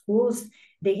their schools.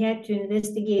 They had to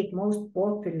investigate most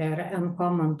popular and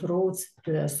common routes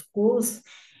to the schools.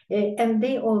 And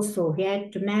they also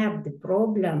had to map the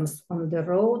problems on the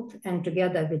road and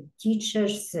together with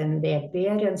teachers and their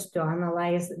parents to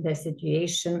analyze the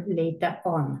situation later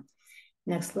on.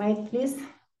 Next slide, please.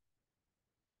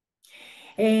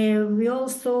 We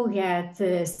also had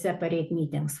separate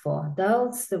meetings for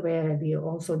adults where we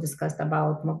also discussed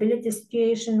about mobility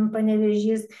situation in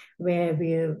Panevezys, where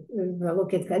we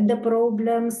looked at the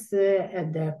problems,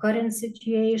 at the current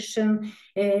situation.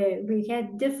 We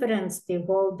had different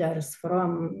stakeholders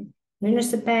from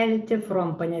municipality,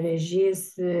 from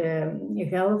Panevezys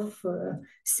health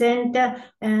center,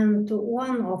 and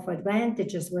one of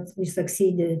advantages what we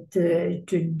succeeded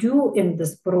to do in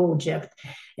this project,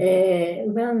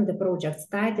 when the project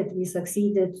started, we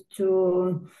succeeded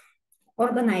to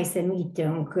organize a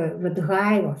meeting with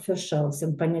high officials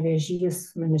in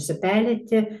Panevezys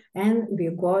municipality, and we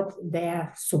got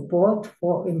their support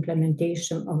for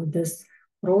implementation of this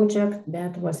project.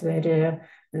 That was very,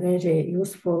 very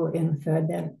useful in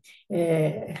further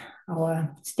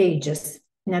our stages.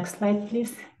 Next slide,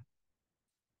 please.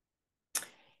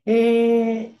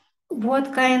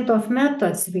 What kind of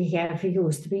methods we have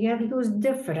used? We have used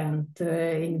different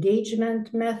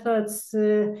engagement methods.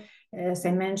 As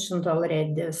I mentioned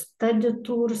already, study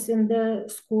tours in the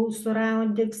school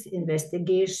surroundings,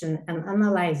 investigation and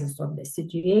analysis of the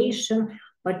situation,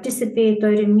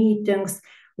 participatory meetings,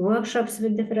 workshops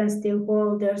with different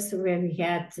stakeholders where we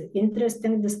had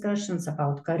interesting discussions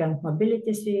about current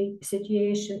mobility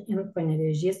situation in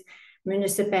Panevezys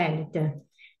municipality.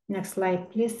 Next slide,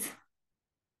 please.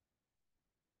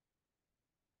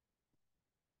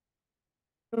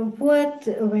 What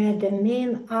were the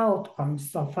main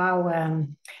outcomes of our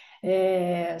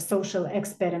social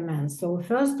experiments? So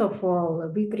first of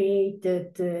all, we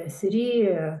created three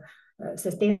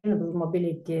sustainable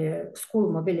mobility,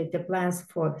 school mobility plans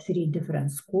for 3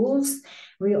 different schools.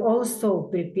 We also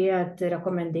prepared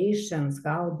recommendations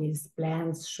how these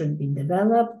plans should be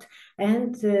developed,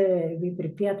 and we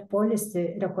prepared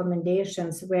policy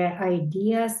recommendations where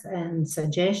ideas and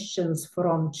suggestions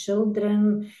from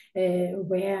children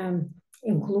were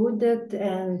included,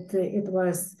 and it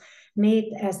was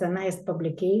made as a nice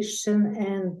publication,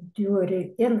 and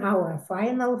in our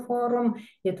final forum,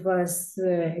 it was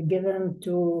given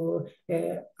to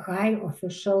high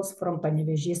officials from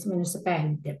Panevezys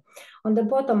municipality. On the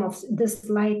bottom of this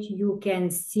slide, you can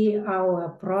see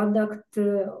our product,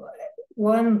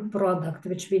 one product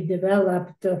which we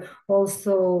developed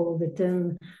also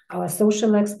within our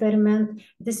social experiment.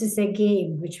 This is a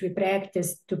game which we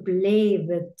practiced to play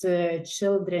with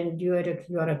children during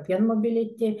European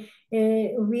Mobility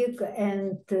Week,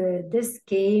 and this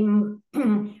game,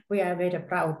 we are very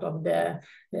proud of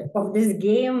this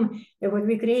game, what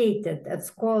we created. It's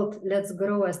called Let's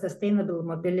Grow a Sustainable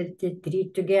Mobility Tree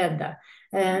Together.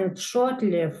 And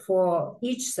shortly, for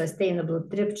each sustainable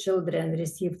trip, children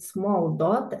received small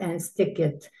dot and stick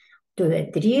it to the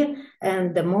tree.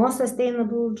 And the more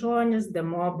sustainable journeys, the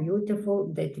more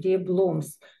beautiful the tree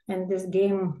blooms. And this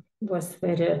game was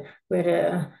very,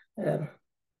 very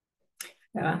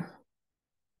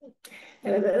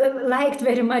liked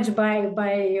very much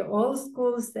by all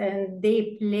schools, and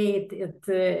they played it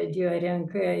during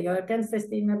European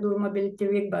Sustainable Mobility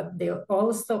Week, but they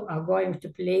also are going to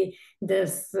play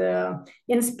this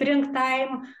in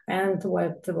springtime, and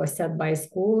what was said by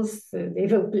schools, they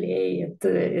will play it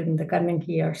in the coming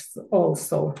years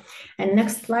also. And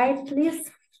next slide,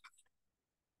 please.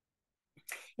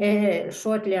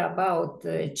 Shortly about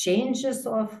changes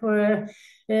of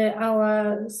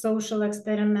our social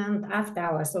experiment, after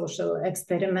our social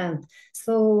experiment.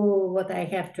 So what I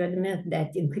have to admit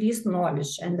that increased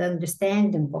knowledge and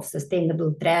understanding of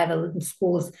sustainable travel in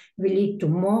schools will lead to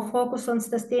more focus on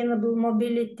sustainable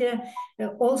mobility.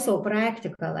 Also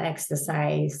practical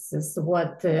exercises,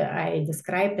 what I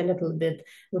described a little bit,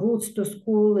 routes to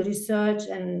school, research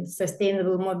and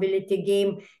sustainable mobility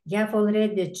game have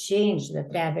already changed the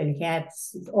travel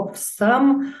habits of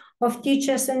some of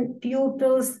teachers and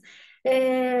pupils.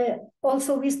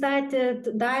 Also, we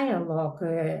started dialogue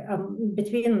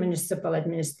between municipal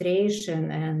administration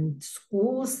and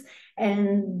schools,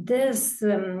 and this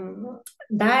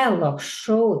dialogue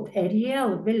showed a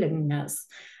real willingness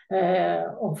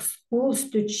of schools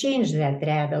to change their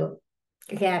travel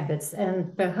habits,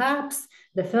 and perhaps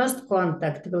the first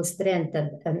contact will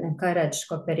strengthen and encourage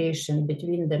cooperation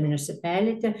between the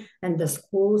municipality and the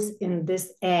schools in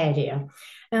this area.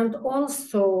 And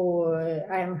also,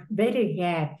 I'm very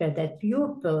happy that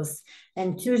pupils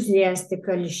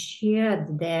enthusiastically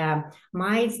shared their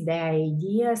minds, their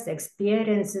ideas,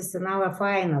 experiences in our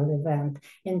final event.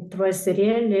 And it was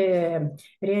really,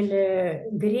 really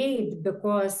great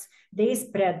because they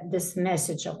spread this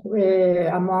message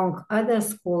among other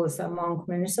schools, among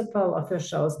municipal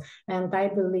officials. And I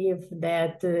believe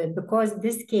that because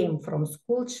this came from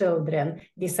school children,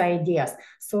 these ideas,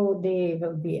 so they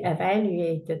will be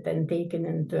evaluated and taken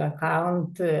into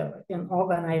account in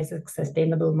organizing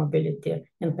sustainable mobility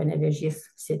in Panevezys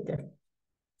city.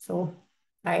 So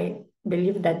I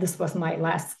believe that this was my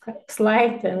last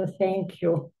slide, and thank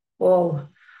you all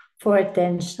for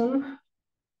attention.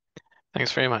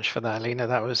 Thanks very much for that, Alina.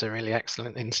 That was a really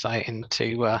excellent insight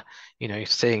into,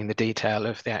 seeing the detail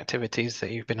of the activities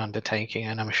that you've been undertaking.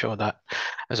 And I'm sure that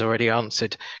has already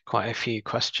answered quite a few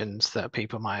questions that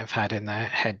people might have had in their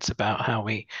heads about how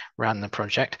we ran the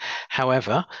project.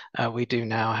 However, we do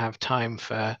now have time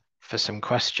for some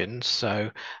questions. So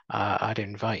I'd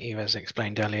invite you, as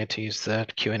explained earlier, to use the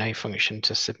Q&A function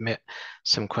to submit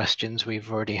some questions. We've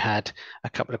already had a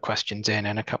couple of questions in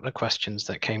and a couple of questions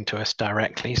that came to us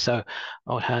directly. So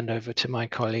I'll hand over to my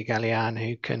colleague Aliane,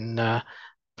 who can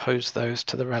pose those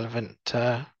to the relevant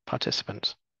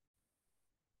participants.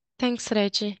 Thanks,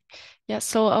 Reggie. Yeah,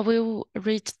 so I will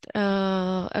read,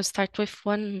 I'll start with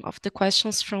one of the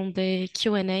questions from the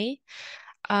Q&A.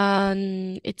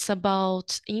 And it's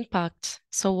about impact.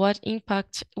 So what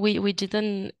impact, we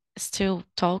didn't still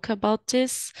talk about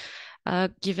this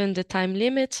given the time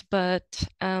limit, but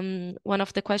one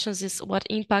of the questions is what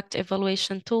impact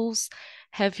evaluation tools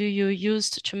have you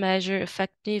used to measure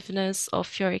effectiveness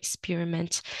of your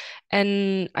experiment?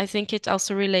 And I think it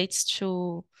also relates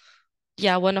to,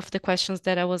 one of the questions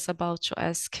that I was about to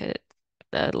ask,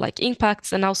 like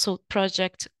impacts and also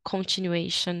project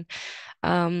continuation.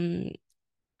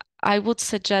 I would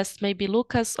suggest maybe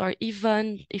Lucas or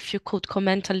Ivan, if you could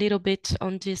comment a little bit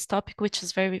on this topic, which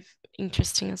is very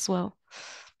interesting as well.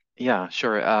 Yeah,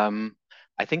 sure. I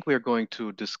think we're going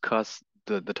to discuss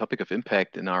the topic of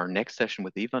impact in our next session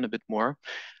with Ivan a bit more.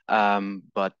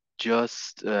 But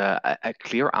just a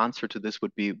clear answer to this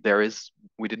would be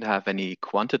we didn't have any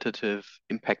quantitative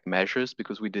impact measures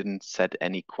because we didn't set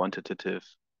any quantitative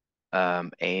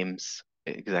aims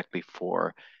exactly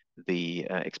for the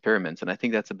experiments. And I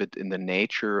think that's a bit in the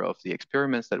nature of the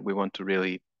experiments that we want to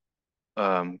really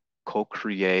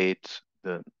co-create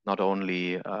not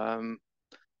only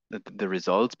the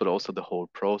results, but also the whole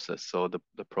process. So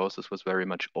the process was very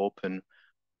much open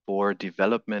for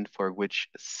development, for which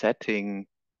setting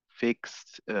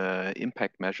fixed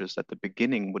impact measures at the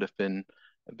beginning would have been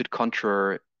a bit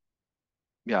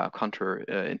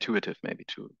counterintuitive maybe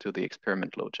to the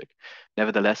experiment logic.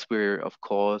 Nevertheless, we're of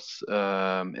course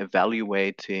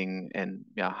evaluating and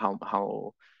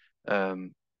how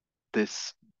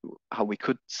we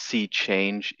could see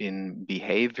change in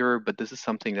behavior, but this is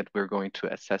something that we're going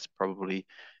to assess probably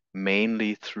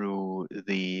mainly through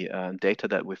the data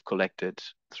that we've collected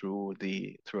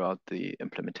throughout the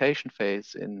implementation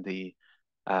phase in the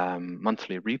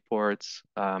monthly reports,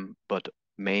 but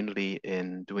mainly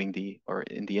in doing the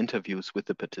interviews with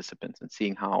the participants and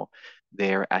seeing how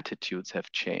their attitudes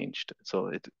have changed. So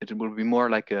it will be more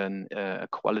like a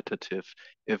qualitative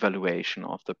evaluation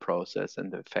of the process and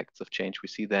the effects of change we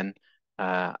see, then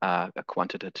a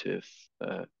quantitative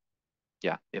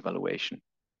evaluation.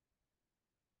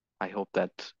 I hope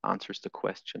that answers the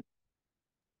question.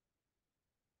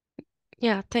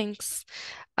 Yeah, thanks.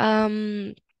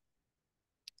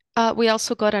 We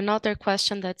also got another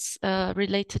question that's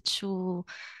related to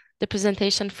the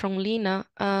presentation from Lina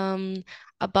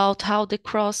about how the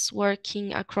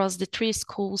cross-working across the 3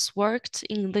 schools worked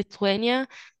in Lithuania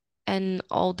and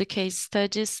all the case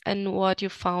studies and what you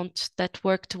found that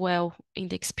worked well in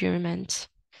the experiment.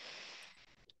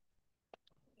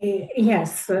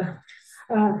 Yes.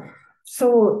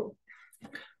 So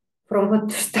from what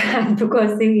to start,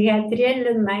 because we had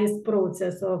really nice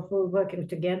process of working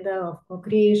together, of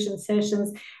co-creation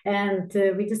sessions, and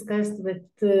we discussed with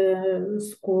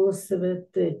schools,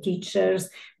 with teachers,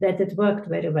 that it worked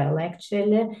very well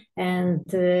actually,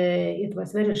 and it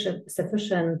was very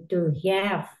sufficient to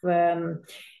have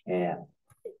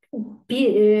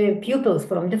pupils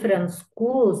from different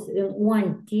schools in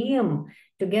one team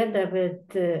together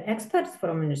with experts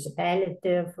from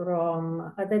municipality,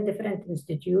 from other different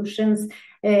institutions,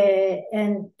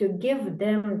 and to give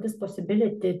them this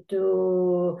possibility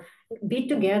to be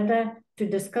together, to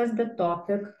discuss the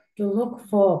topic, to look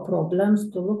for problems,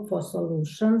 to look for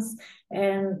solutions.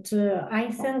 And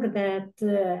I think that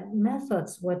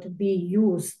methods what we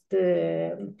used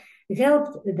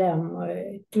helped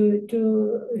them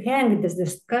to hang this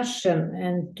discussion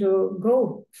and to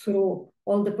go through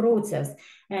all the process.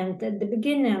 And at the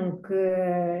beginning,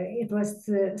 it was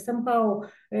somehow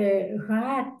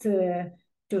hard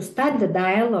to start the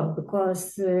dialogue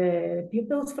because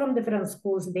pupils from different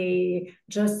schools, they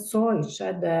just saw each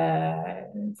other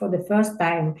for the first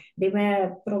time. They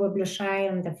were probably shy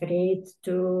and afraid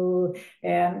to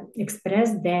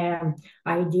express their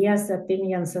ideas,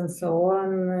 opinions, and so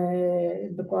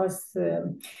on, because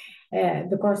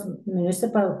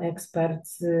municipal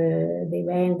experts, they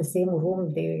were in the same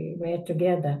room, they were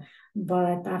together.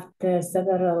 But after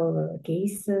several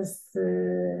cases,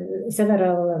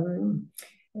 several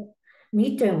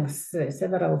meetings,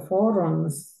 several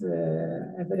forums,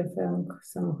 everything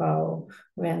somehow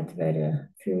went very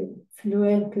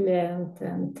fluently,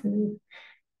 and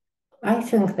I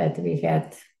think that we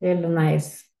had really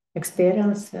nice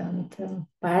experience and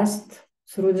passed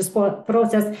through this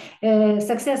process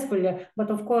successfully.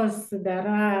 But of course, there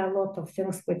are a lot of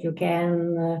things that you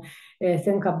can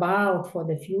think about for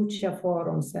the future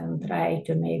forums and try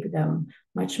to make them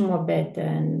much more better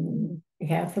and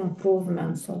have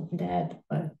improvements of that.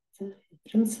 But in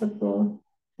principle,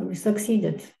 we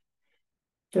succeeded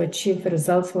to achieve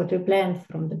results what we planned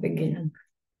from the beginning.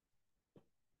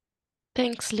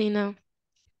 Thanks, Lina.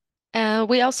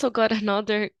 We also got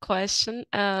another question,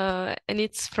 and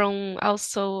it's from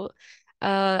also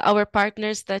our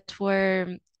partners that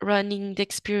were running the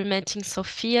experiment in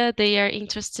Sofia. They are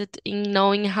interested in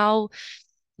knowing how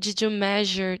did you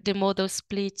measure the modal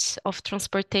split of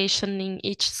transportation in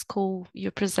each school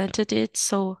you presented it?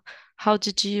 So how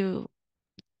did you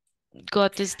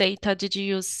got this data? Did you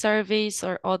use surveys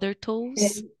or other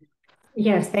tools?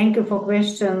 Yes, thank you for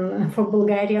question for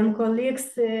Bulgarian colleagues.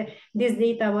 These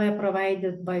data were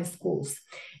provided by schools.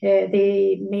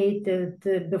 They made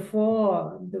it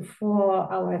before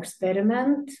our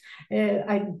experiment.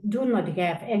 I do not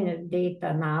have any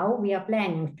data now. We are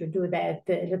planning to do that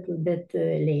a little bit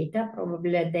later,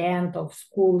 probably at the end of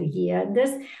school year.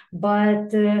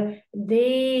 But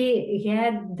they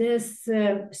had this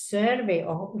survey,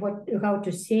 or how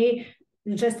to say,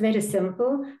 just very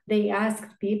simple. They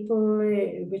asked people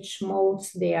which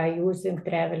modes they are using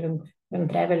when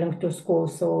traveling to school.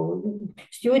 So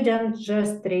students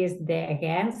just raised their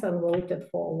hands and voted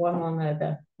for one or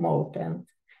another mode, and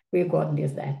we got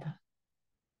this data.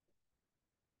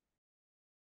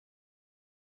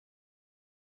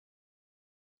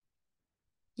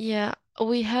 Yeah,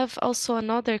 we have also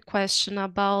another question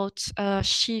about a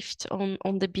shift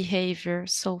on the behavior.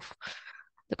 So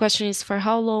the question is, for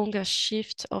how long a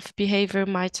shift of behavior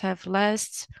might have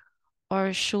lasted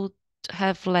or should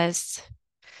have lasted,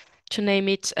 to name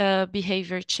it a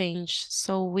behavior change.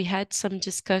 So we had some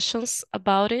discussions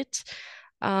about it.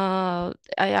 I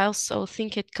also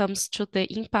think it comes to the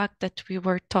impact that we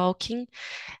were talking,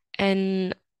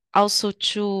 and also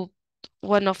to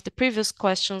one of the previous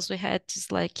questions we had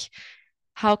is like,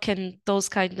 how can those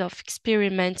kind of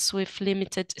experiments with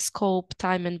limited scope,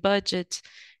 time, and budget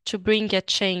to bring a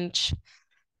change,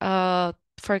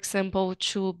 for example,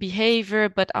 to behavior,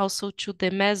 but also to the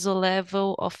meso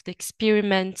level of the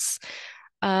experiments.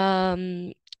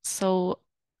 So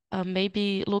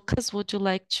maybe Lucas, would you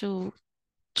like to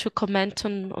comment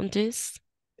on this?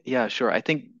 Yeah, sure. I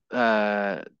think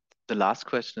the last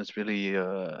question is really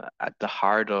at the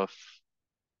heart of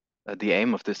the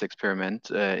aim of this experiment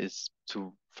is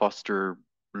to foster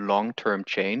long-term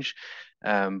change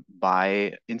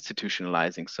by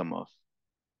institutionalizing some of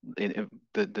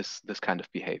this kind of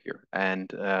behavior.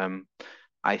 And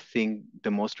I think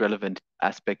the most relevant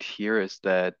aspect here is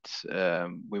that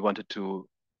we wanted to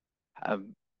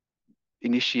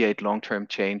initiate long-term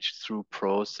change through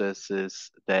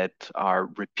processes that are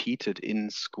repeated in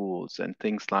schools, and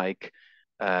things like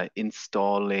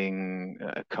installing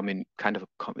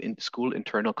in school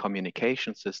internal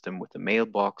communication system with the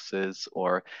mailboxes,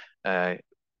 or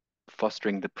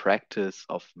fostering the practice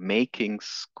of making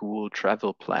school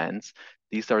travel plans.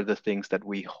 These are the things that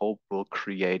we hope will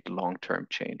create long-term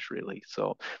change, really.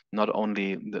 So not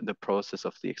only the process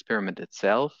of the experiment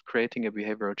itself creating a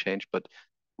behavioral change, but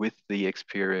with the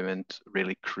experiment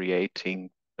really creating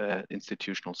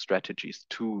institutional strategies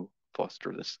to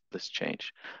foster this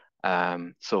change.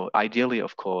 So ideally,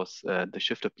 of course, the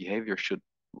shift of behavior should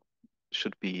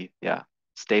be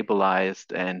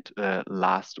stabilized and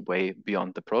last way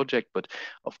beyond the project. But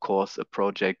of course, a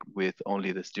project with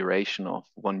only this duration of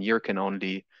 1 year can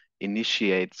only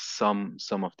initiate some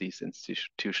of these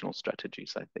institutional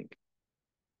strategies, I think.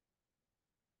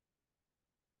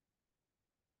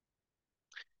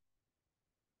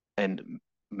 And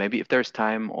maybe if there's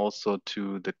time also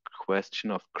to the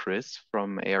question of Chris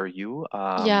from ARU.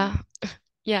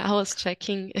 Yeah, I was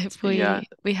checking if we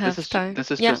have time. This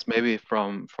is just maybe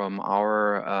from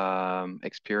our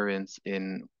experience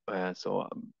in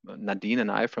Nadine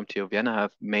and I from TU Vienna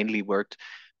have mainly worked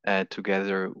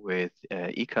together with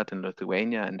ICAT in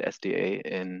Lithuania and SDA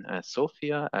in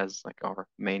Sofia as like our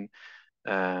main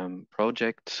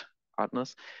project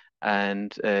partners.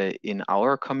 And in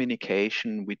our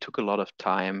communication, we took a lot of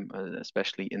time,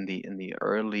 especially in the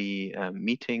early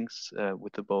meetings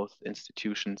with the both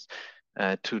institutions,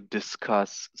 to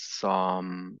discuss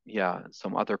some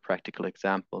other practical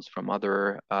examples from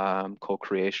other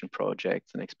co-creation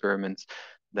projects and experiments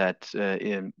that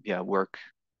work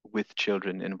with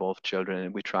children, involve children,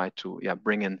 and we try to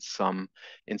bring in some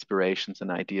inspirations and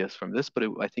ideas from this. But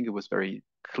I think it was very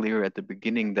clear at the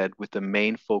beginning that with the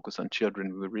main focus on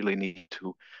children, we really need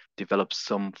to develop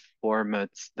some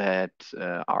formats that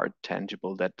are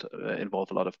tangible, that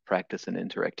involve a lot of practice and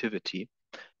interactivity.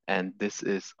 And this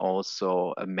is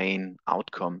also a main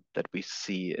outcome that we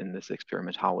see in this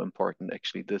experiment, how important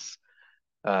actually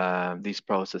these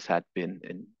processes had been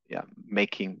in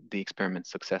making the experiment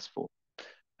successful.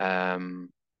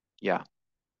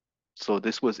 So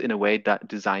this was in a way that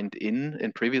designed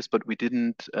in previous, but we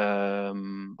didn't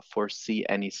foresee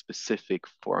any specific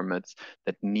formats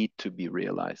that need to be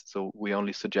realized. So we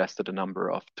only suggested a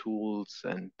number of tools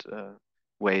and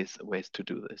ways to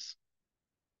do this.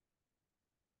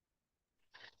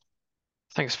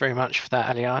 Thanks very much for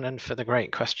that, Eliane, and for the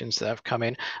great questions that have come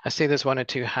in. I see there's 1 or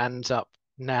 2 hands up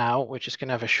now. We're just going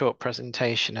to have a short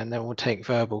presentation, and then we'll take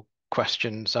verbal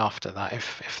questions after that,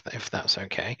 if that's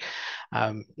okay.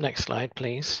 Next slide,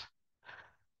 please.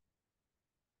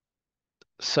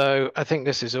 So I think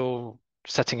this is all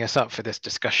setting us up for this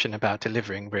discussion about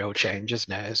delivering real change,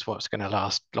 isn't it? Is what's going to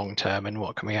last long term, and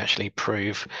what can we actually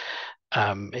prove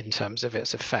in terms of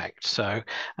its effect. So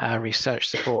our research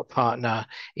support partner,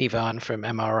 Ivan from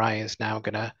MRI, is now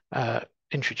going to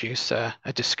introduce a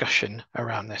discussion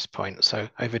around this point. So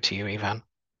over to you, Ivan.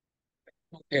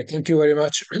 Okay, thank you very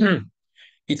much.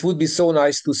 It would be so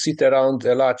nice to sit around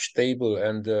a large table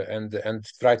and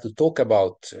try to talk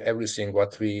about everything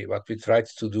what we tried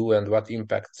to do and what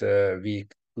impact we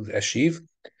could achieve.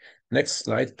 Next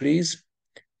slide, please.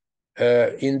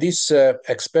 In this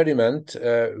experiment,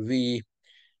 we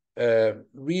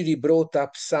really brought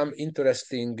up some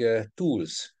interesting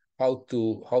tools how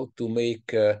to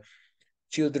make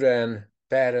children,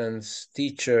 parents,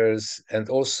 teachers, and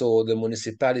also the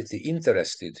municipality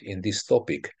interested in this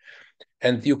topic.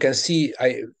 And you can see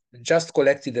I just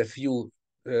collected a few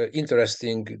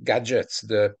interesting gadgets,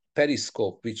 the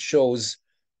periscope, which shows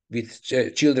with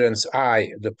children's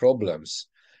eye the problems,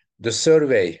 the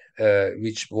survey,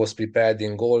 which was prepared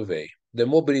in Galway, the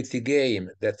mobility game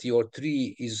that your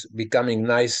tree is becoming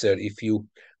nicer if you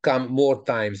come more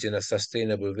times in a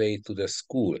sustainable way to the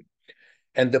school,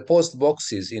 and the post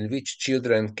boxes in which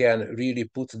children can really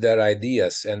put their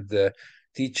ideas, and the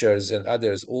teachers and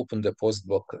others open the post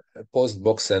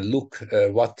box and look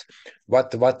what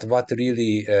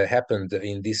really happened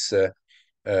in this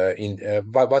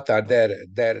what are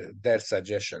their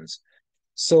suggestions.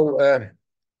 So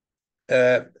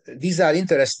these are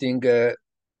interesting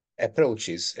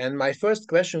approaches. And my first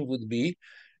question would be,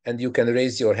 and you can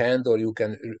raise your hand or you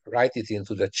can write it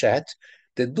into the chat,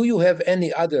 that do you have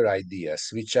any other ideas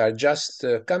which are just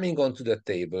coming onto the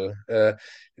table,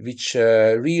 which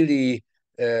really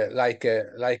like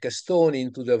a stone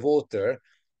into the water,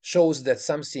 shows that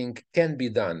something can be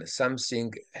done,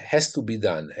 something has to be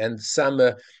done, and some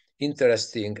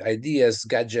interesting ideas,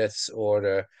 gadgets,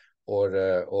 or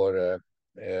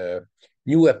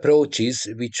new approaches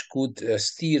which could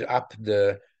steer up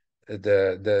the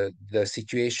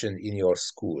situation in your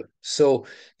school. So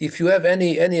if you have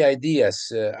any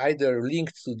ideas, either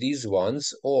linked to these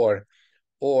ones or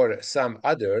some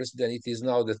others, then it is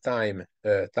now the time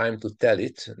to tell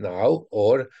it now,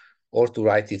 or to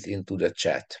write it into the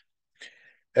chat.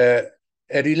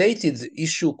 A related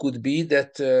issue could be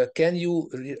that can you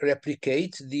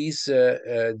replicate these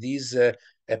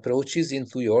approaches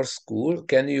into your school?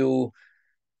 Can you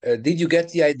did you get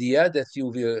the idea that you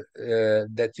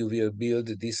will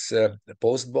build these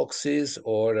post boxes,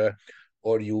 or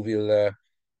you will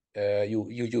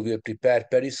you will prepare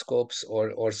periscopes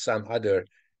or some other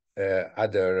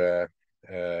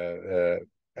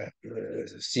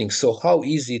things? So how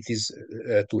easy it is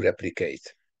to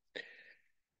replicate?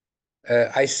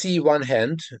 I see one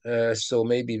hand, so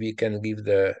maybe we can give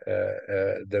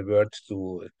the word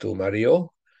to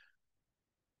Mario.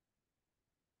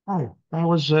 Oh, I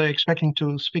was expecting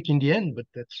to speak in the end, but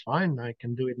that's fine. I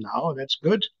can do it now. That's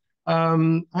good.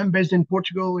 I'm based in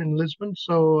Portugal, in Lisbon,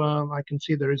 so I can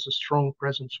see there is a strong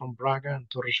presence from Braga and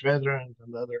Torres Vedras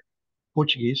and other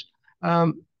Portuguese.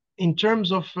 In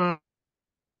terms of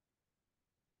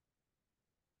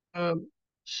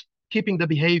keeping the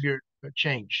behavior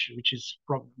change, which is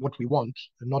what we want,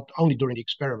 not only during the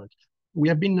experiment. We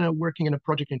have been working in a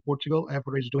project in Portugal.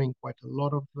 Évora is doing quite a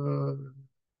lot of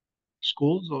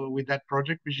schools with that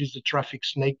project, which is the traffic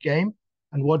snake game.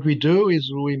 And what we do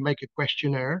is we make a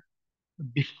questionnaire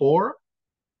before,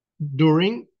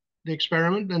 during the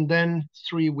experiment, and then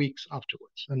 3 weeks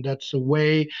afterwards. And that's a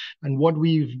way. And what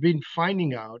we've been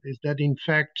finding out is that, in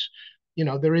fact,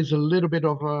 there is a little bit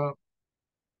of a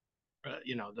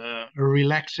the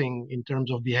relaxing in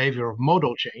terms of behavior of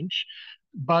modal change,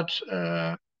 but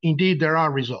indeed there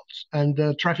are results. And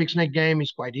the traffic snake game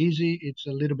is quite easy. It's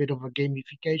a little bit of a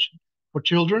gamification for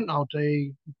children. How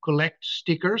they collect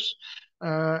stickers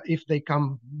if they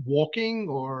come walking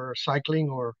or cycling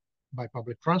or by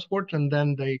public transport, and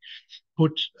then they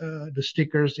put the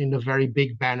stickers in a very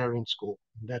big banner in school.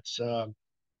 That's a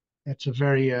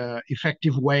very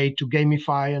effective way to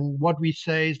gamify. And what we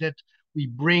say is that we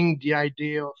bring the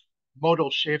idea of modal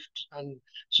shift and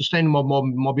sustainable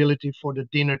mobility for the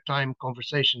dinner time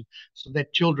conversation, so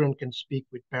that children can speak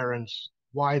with parents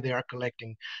why they are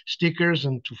collecting stickers,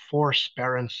 and to force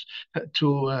parents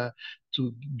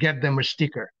to get them a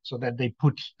sticker, so that they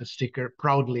put the sticker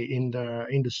proudly in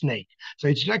the snake. So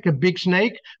it's like a big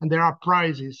snake, and there are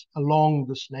prizes along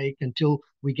the snake until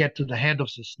we get to the head of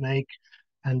the snake,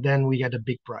 and then we get a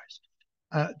big prize.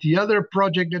 The other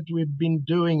project that we've been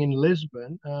doing in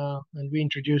Lisbon, and we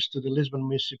introduced to the Lisbon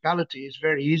municipality, is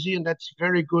very easy, and that's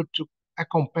very good to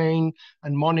accompany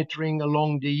and monitoring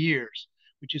along the years,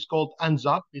 which is called Hands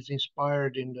Up. It's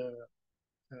inspired in the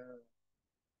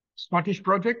Scottish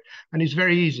project, and it's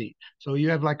very easy. So you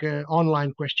have like an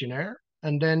online questionnaire,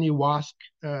 and then you ask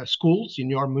schools in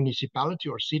your municipality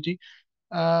or city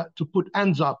to put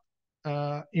hands up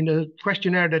in a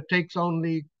questionnaire that takes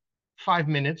only 5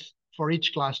 minutes for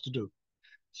each class to do.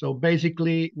 So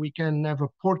basically, we can have a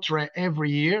portrait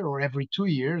every year, or every 2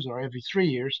 years, or every 3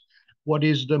 years. What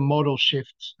is the modal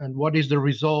shift, and what is the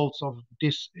results of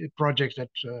this project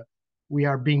that we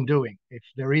are doing? If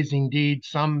there is indeed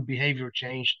some behavior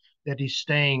change that is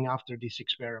staying after these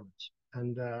experiments.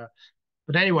 And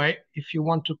but anyway, if you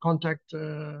want to contact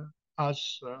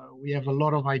us, we have a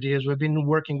lot of ideas. We've been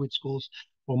working with schools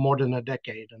for more than a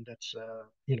decade, and that's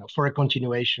for a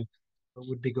continuation, it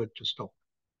would be good to stop.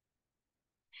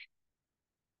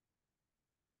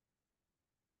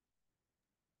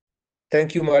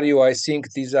 Thank you, Mario. I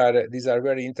think these are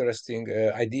very interesting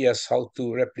ideas how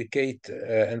to replicate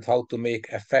and how to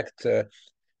make effect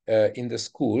in the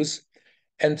schools.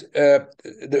 And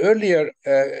the earlier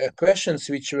questions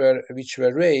which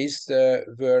were raised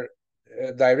were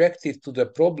directed to the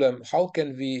problem: how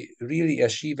can we really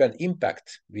achieve an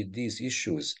impact with these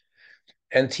issues?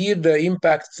 And here the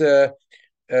impact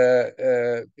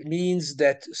means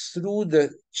that through the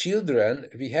children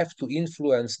we have to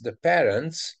influence the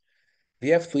parents, we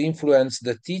have to influence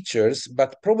the teachers,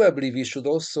 but probably we should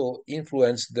also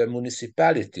influence the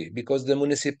municipality, because the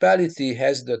municipality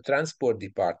has the transport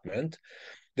department.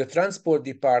 The transport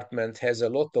department has a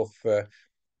lot of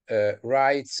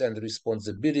rights and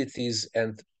responsibilities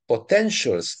and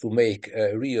potentials to make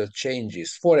real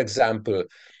changes. For example,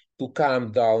 to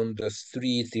calm down the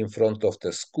street in front of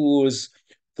the schools,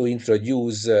 to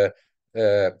introduce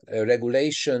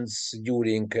regulations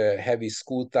during heavy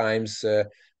school times,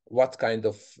 what kind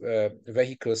of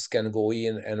vehicles can go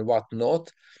in and what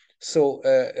not. So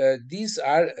these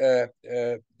are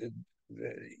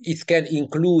it can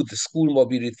include school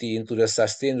mobility into the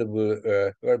sustainable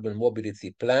urban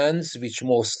mobility plans, which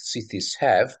most cities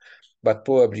have, but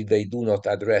probably they do not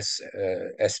address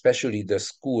especially the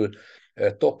school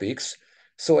topics.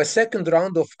 So a second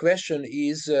round of question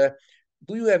is,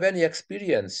 do you have any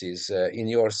experiences in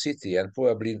your city, and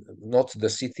probably not the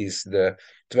cities, the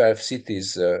 12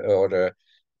 cities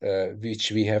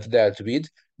which we have dealt with,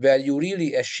 where you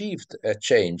really achieved a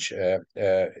change, a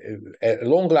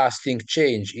long-lasting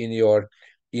change in your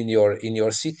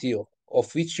city,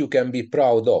 of which you can be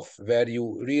proud of, where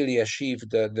you really achieved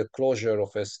the closure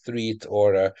of a street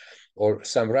or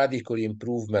some radical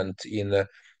improvement in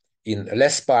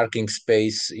less parking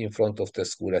space in front of the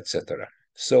school, etc.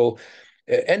 So,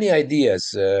 any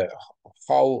ideas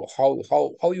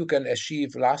how you can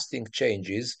achieve lasting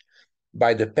changes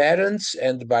by the parents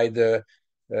and by the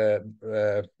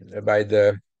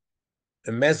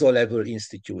meso-level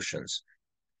institutions?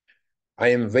 I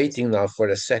am waiting now for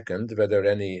a second whether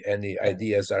any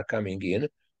ideas are coming in.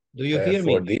 Do you hear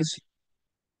for me? this?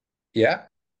 Yeah.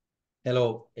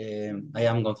 Hello, I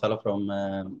am Gonzalo from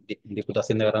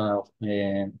Diputación de Granada,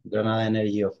 Granada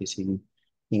Energy Office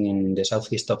in the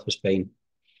southeast of Spain.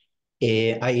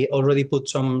 I already put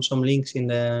some links in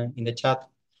the chat.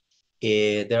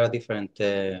 There are different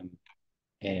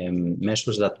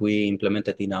measures that we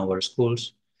implemented in our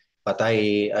schools, but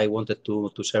I wanted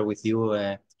to share with you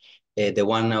the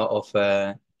one of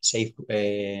safe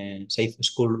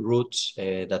school routes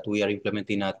that we are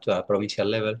implementing at provincial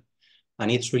level. And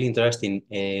it's really interesting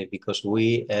because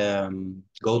we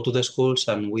go to the schools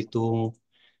and we do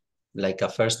like a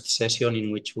first session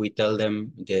in which we tell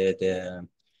them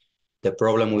the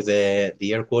problem with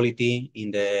the air quality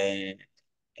in the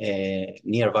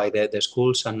nearby the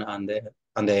schools and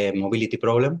the mobility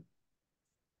problem.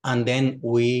 And then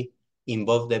we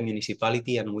involve the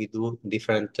municipality and we do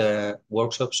different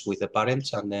workshops with the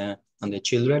parents and the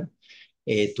children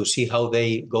to see how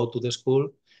they go to the school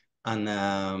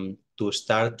and to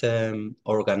start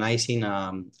organizing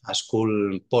a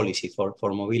school policy for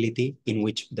mobility in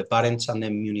which the parents and the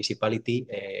municipality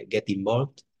get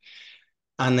involved.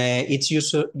 And it's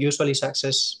usually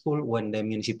successful when the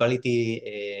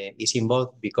municipality is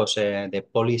involved because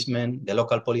the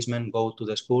local policemen go to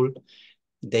the school.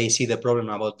 They see the problem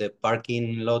about the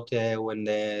parking lot when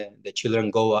the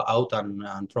children go out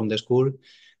and from the school,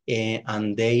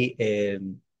 and they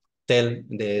tell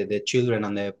the children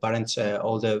and the parents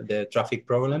all the traffic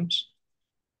problems,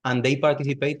 and they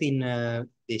participate in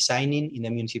designing in the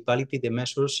municipality the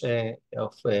measures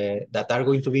that are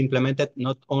going to be implemented,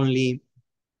 not only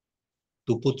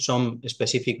to put some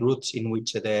specific routes in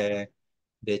which the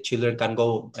children can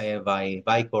go by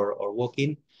bike or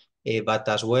walking, but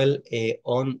as well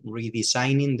on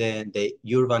redesigning the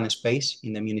urban space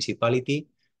in the municipality.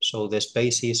 So the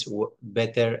space is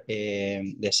better,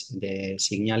 the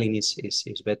signaling is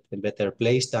better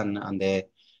placed, and the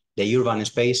urban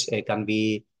space can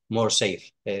be more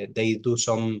safe. They do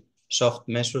some soft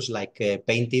measures like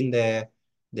painting the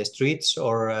streets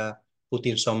or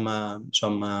putting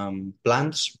some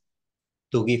plants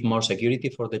to give more security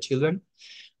for the children.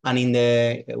 And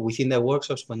within the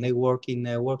workshops, when they work in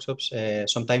workshops,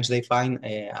 sometimes they find,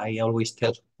 I always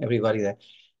tell everybody that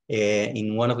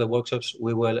in one of the workshops,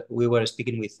 we were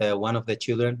speaking with one of the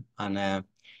children, and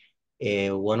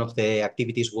one of the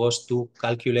activities was to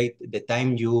calculate the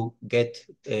time you get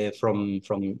from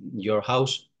your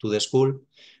house to the school.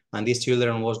 And this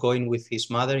children was going with his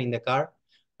mother in the car,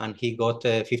 and he got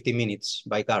 50 minutes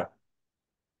by car.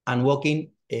 And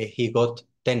walking, he got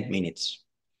 10 minutes.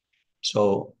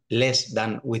 So less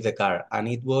than with the car. And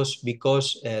it was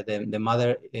because the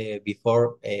mother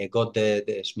before got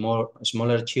the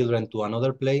smaller children to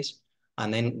another place,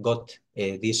 and then got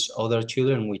these other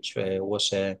children, which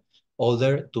was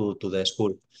older, to the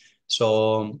school.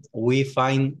 So we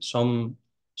find some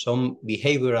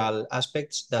behavioral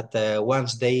aspects that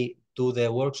once they do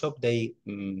the workshop, they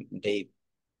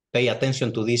pay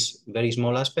attention to these very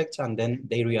small aspects, and then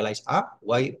they realize,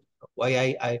 why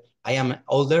I am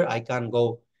older, I can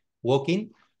go walking,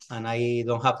 and I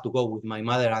don't have to go with my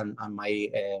mother and my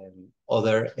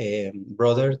other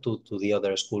brother to the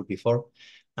other school before,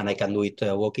 and I can do it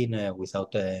walking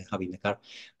without having the car.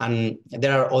 And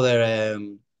there are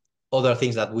other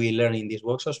things that we learn in these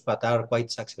workshops, but are quite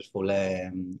successful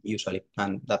usually.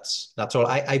 And that's all.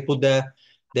 I put the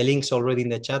links already in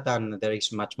the chat, and there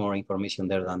is much more information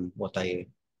there than what I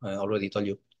already told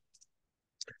you.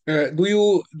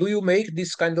 Do you make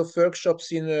this kind of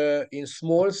workshops in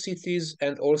small cities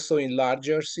and also in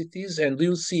larger cities? And do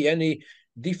you see any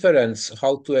difference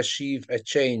how to achieve a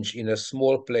change in a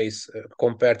small place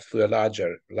compared to a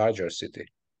larger city?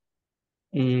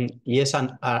 Yes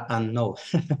and no.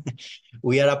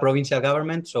 We are a provincial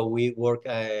government, so we work,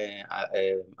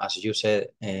 as you said,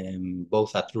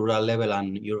 both at rural level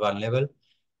and urban level.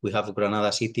 We have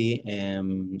Granada City,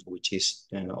 which is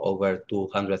over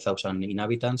 200,000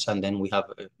 inhabitants, and then we have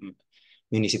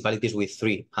municipalities with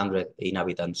 300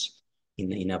 inhabitants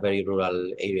in a very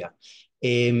rural area.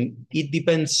 It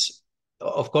depends,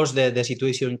 of course, the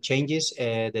situation changes.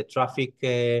 The traffic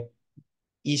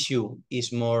issue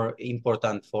is more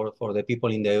important for the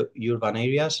people in the urban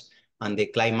areas, and the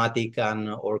climatic and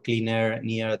or cleaner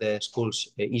near the schools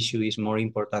issue is more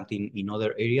important in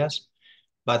other areas.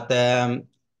 But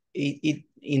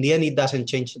in the end, it doesn't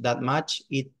change that much.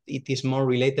 It is more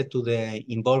related to the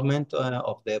involvement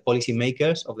of the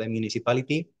policymakers of the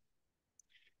municipality.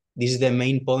 This is the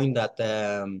main point that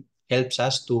helps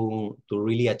us to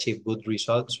really achieve good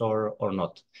results or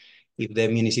not. If the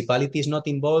municipality is not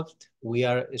involved, we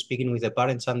are speaking with the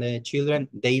parents and the children.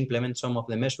 They implement some of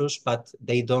the measures, but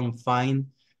they don't find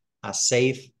a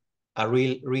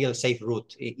real safe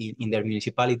route in their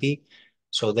municipality.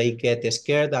 So they get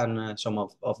scared, and some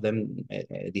of them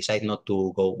decide not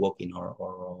to go walking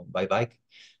or by bike.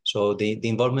 So the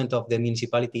involvement of the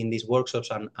municipality in these workshops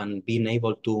and being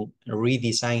able to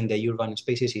redesign the urban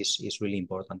spaces is really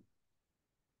important.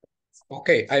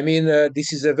 Okay, I mean,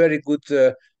 this is a very good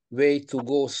way to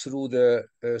go through the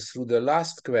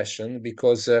last question,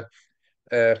 because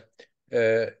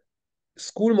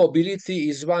school mobility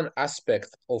is one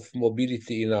aspect of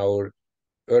mobility in our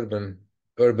urban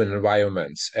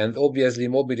environments, and obviously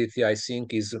mobility, I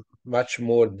think, is much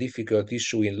more difficult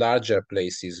issue in larger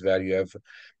places where you have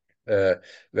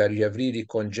really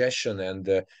congestion and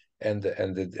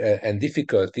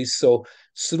difficulties. So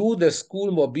through the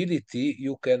school mobility,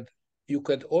 you can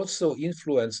also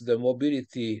influence the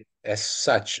mobility as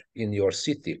such in your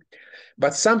city.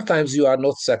 But sometimes you are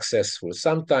not successful.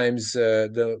 Sometimes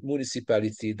the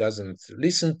municipality doesn't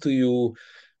listen to you.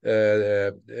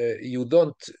 You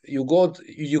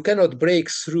cannot break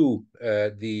through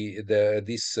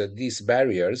these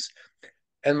barriers.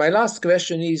 And my last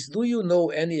question is, do you know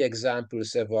any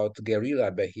examples about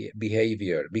guerrilla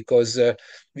behavior? Because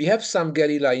we have some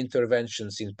guerrilla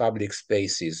interventions in public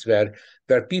spaces where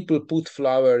people put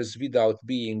flowers without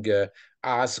being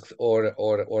asked or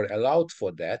allowed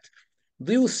for that.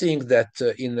 Do you think that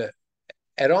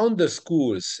around the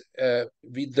schools,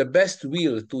 with the best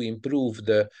will to improve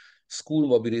the school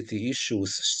mobility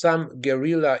issues, some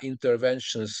guerrilla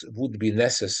interventions would be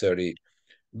necessary?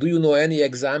 Do you know any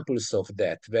examples of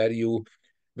that where you,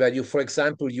 for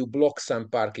example, you block some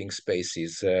parking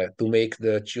spaces to make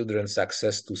the children's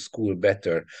access to school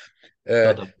better?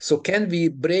 So can we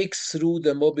break through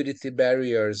the mobility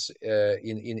barriers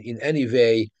in any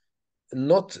way,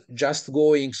 not just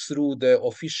going through the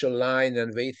official line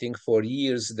and waiting for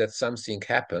years that something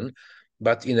happen,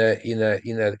 but in a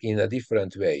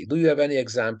different way? Do you have any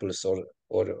examples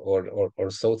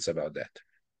or thoughts about that?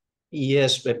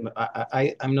 Yes, but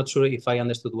I'm not sure if I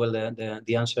understood well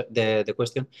the answer, the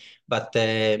question, but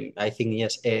I think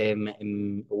yes.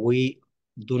 We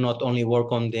do not only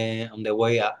work on the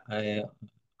way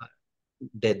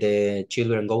the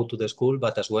children go to the school,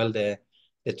 but as well the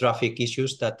traffic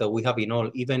issues that we have in all.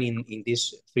 Even in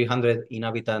this 300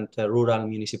 inhabitant rural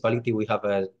municipality, we have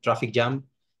a traffic jam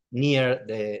near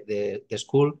the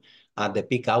school at the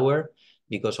peak hour,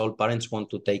 because all parents want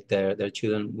to take their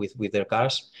children with their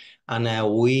cars. And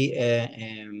we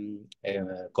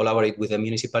collaborate with the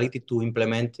municipality to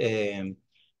implement,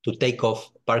 to take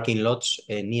off parking lots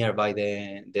nearby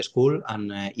the school,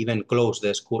 and even close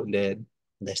the school, the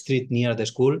street near the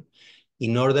school,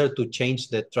 in order to change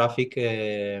the traffic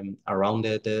around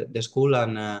the school.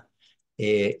 And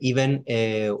even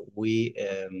we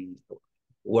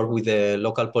work with the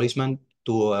local policeman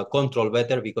to control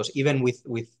better, because even with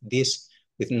this,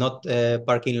 with not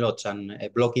parking lots and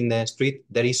blocking the street,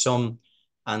 there is some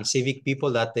uncivic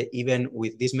people that even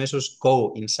with these measures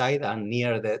go inside and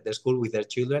near the school with their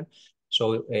children.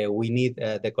 So we need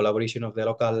the collaboration of the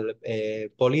local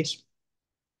police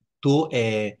to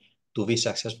be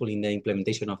successful in the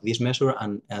implementation of this measure.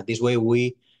 And this way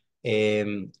we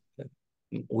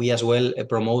as well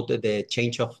promote the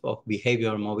change of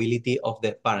behavior, mobility of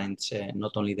the parents,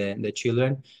 not only the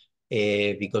children,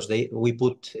 because we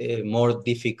put more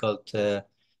difficult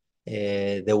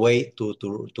the way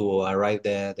to arrive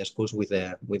the schools with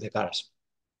the cars.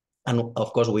 And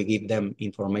of course, we give them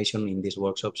information in these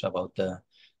workshops about the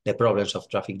problems of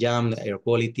traffic jam, the air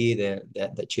quality.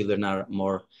 The children are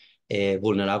more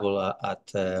vulnerable at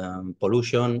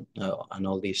pollution and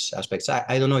all these aspects.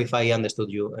 I don't know if I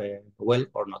understood you well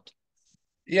or not.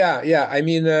 Yeah. I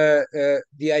mean,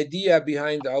 the idea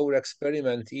behind our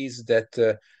experiment is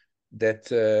that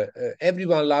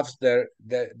everyone loves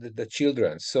the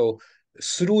children. So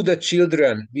through the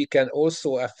children, we can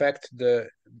also affect the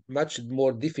much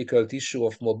more difficult issue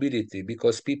of mobility,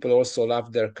 because people also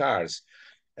love their cars,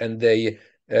 and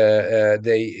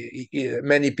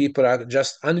many people are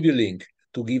just unwilling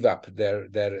to give up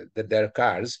their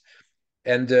cars.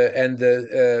 And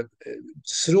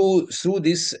through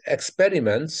these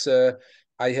experiments,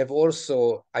 I have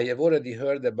already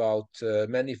heard about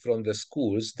many from the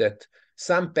schools that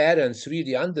some parents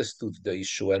really understood the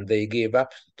issue and they gave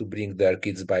up to bring their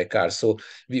kids by car. So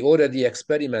we already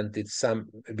experimented some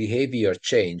behavior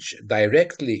change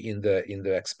directly in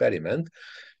the experiment.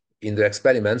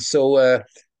 So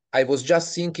I was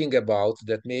just thinking about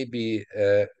that maybe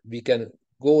we can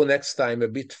go next time a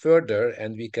bit further,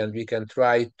 and we can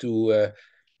try to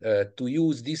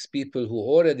use these people who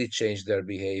already changed their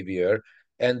behavior,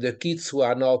 and the kids who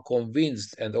are now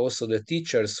convinced, and also the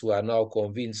teachers who are now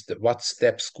convinced what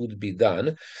steps could be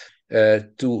done,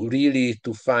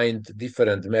 to find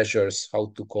different measures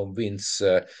how to convince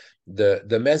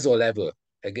the meso level,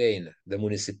 again, the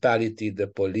municipality, the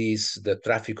police, the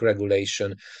traffic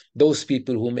regulation, those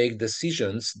people who make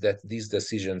decisions, that these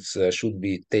decisions should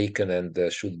be taken and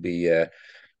should be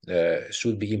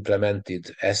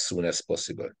implemented as soon as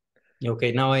possible.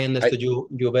 Okay, now I understood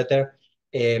you better.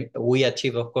 We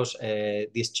achieve, of course,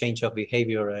 this change of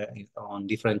behavior on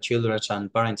different children and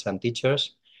parents and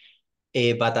teachers.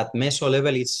 But at meso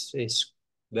level, it's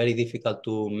very difficult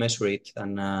to measure it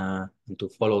and to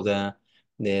follow the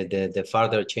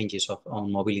further changes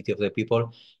on mobility of the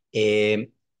people.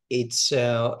 It's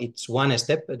one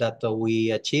step that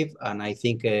we achieve, and I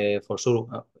think for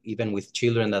sure, even with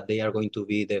children, that they are going to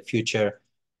be the future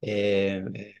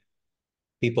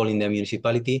people in the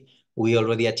municipality. We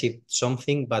already achieved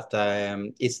something, but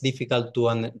it's difficult to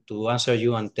answer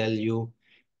you and tell you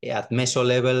at meso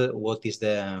level what is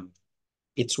the.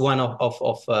 It's one of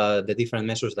the different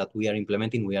measures that we are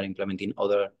implementing. We are implementing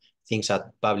other things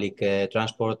at public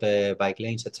transport, bike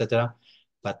lanes, etc.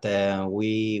 But I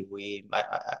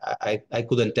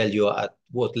couldn't tell you at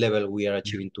what level we are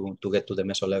achieving to get to the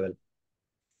meso level.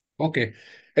 Okay,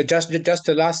 just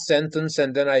the last sentence,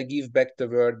 and then I give back the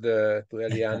word to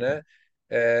Eliana.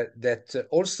 That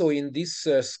also in this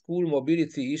school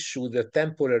mobility issue, the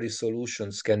temporary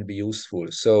solutions can be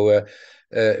useful. So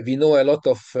we know a lot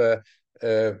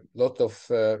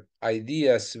of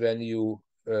ideas when you,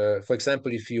 for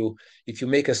example, if you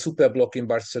make a super block in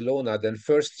Barcelona, then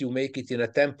first you make it in a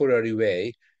temporary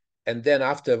way, and then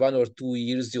after 1 or 2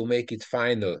 years you make it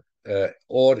final,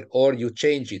 or you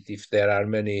change it if there are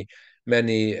many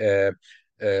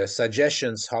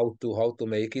suggestions how to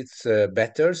make it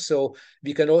better. So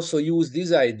we can also use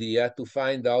this idea to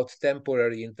find out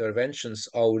temporary interventions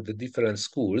over the different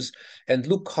schools and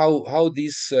look how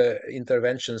these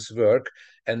interventions work,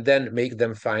 and then make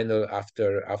them final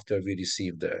after we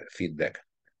receive the feedback.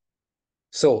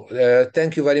 So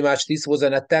thank you very much. This was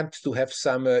an attempt to have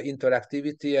some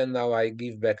interactivity, and now I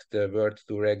give back the word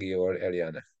to Regi or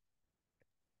Eliana.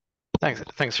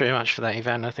 Thanks very much for that,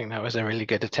 Ivan. I think that was a really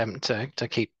good attempt to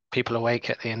keep people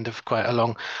awake at the end of quite a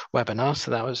long webinar.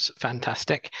 So that was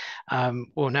fantastic.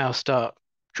 We'll now start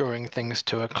drawing things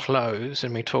to a close,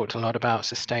 and we talked a lot about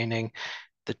sustaining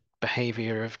the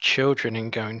behavior of children in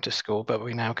going to school, but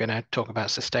we're now going to talk about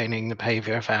sustaining the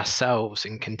behavior of ourselves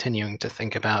in continuing to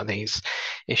think about these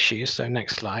issues. So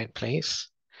next slide, please.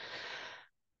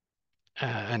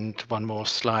 And one more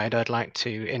slide. I'd like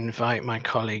to invite my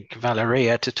colleague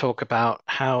Valeria to talk about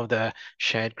how the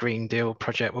Shared Green Deal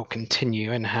project will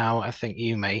continue and how I think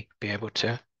you may be able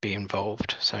to be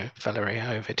involved. So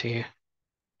Valeria, over to you.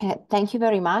 Thank you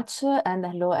very much, and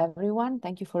hello everyone.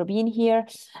 Thank you for being here.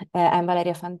 I'm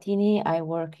Valeria Fantini. I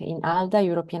work in ALDA,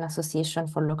 European Association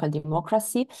for Local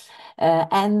Democracy,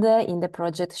 and in the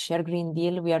project Share Green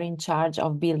Deal, we are in charge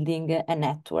of building a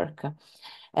network.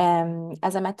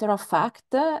 As a matter of fact,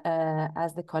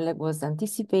 as the colleague was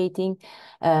anticipating,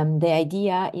 the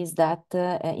idea is that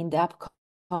in the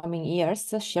upcoming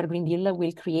years, Share Green Deal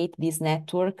will create this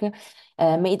network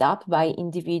made up by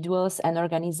individuals and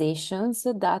organizations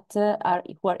that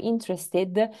who are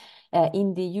interested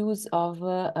in the use of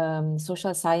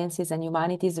social sciences and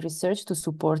humanities research to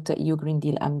support EU Green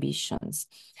Deal ambitions.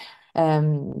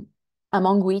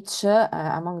 Among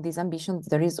these ambitions,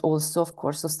 there is also, of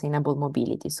course, sustainable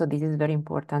mobility. So this is very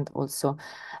important also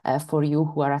for you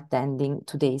who are attending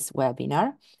today's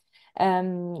webinar.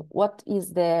 What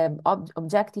is the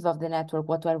objective of the network?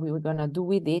 What are we going to do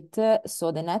with it?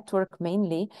 So the network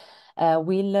mainly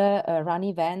will run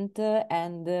event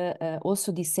and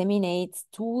also disseminate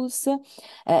tools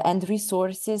and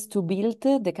resources to build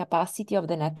the capacity of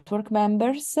the network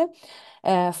members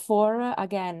for,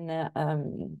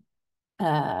 again,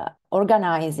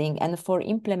 organizing and for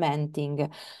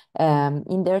implementing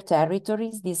in their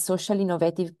territories these social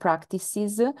innovative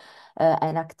practices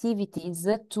and activities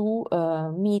to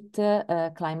meet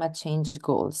climate change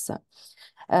goals.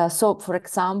 So, for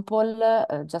example,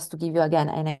 just to give you again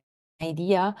an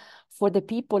idea, for the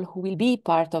people who will be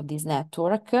part of this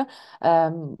network,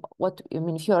 what I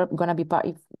mean, if you're going to be part,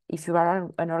 if you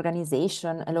are an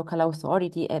organization, a local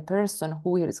authority, a person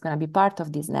who is going to be part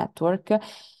of this network,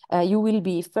 you will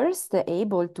be first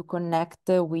able to connect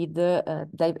with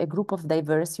a group of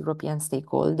diverse European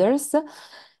stakeholders.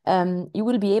 You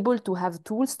will be able to have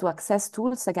tools, to access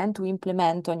tools, again, to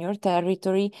implement on your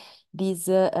territory these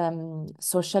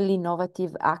socially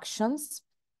innovative actions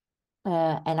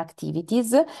and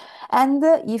activities. And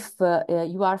if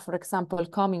you are, for example,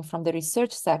 coming from the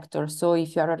research sector, so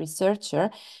if you are a researcher,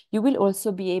 you will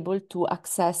also be able to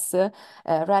access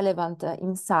relevant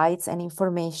insights and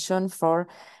information from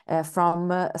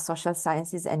social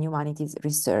sciences and humanities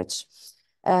research.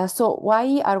 So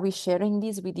why are we sharing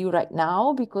this with you right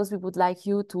now? Because we would like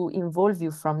you to involve you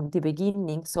from the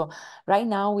beginning. So right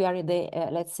now we are in the,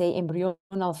 let's say,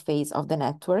 embryonal phase of the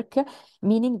network,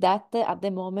 meaning that at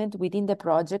the moment within the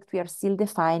project, we are still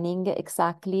defining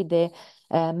exactly the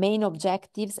main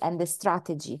objectives and the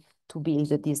strategy to build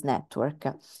this network.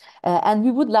 And we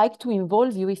would like to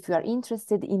involve you if you are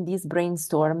interested in this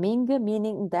brainstorming,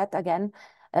 meaning that, again,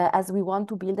 as we want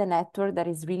to build a network that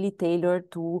is really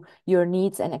tailored to your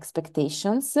needs and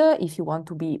expectations, if you want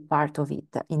to be part of it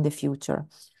in the future.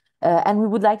 And we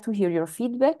would like to hear your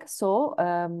feedback. So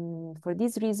for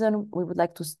this reason, we would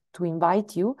like to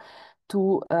invite you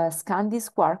to scan this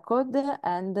QR code,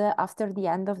 and after the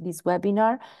end of this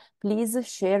webinar, please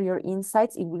share your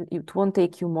insights. It won't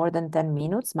take you more than 10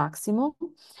 minutes maximum.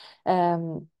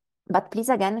 But please,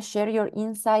 again, share your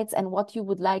insights and what you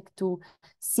would like to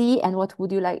see and what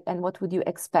would you like and what would you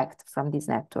expect from this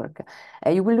network.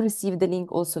 You will receive the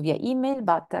link also via email,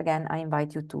 but again, I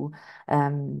invite you to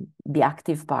be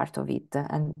active part of it.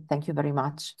 And thank you very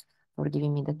much for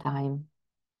giving me the time.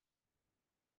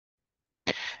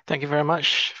 Thank you very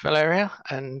much, Valeria.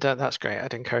 And that's great.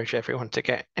 I'd encourage everyone to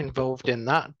get involved in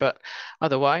that. But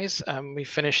otherwise, we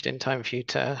finished in time for you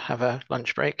to have a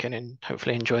lunch break and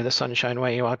hopefully enjoy the sunshine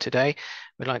where you are today.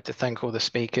 We'd like to thank all the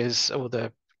speakers, all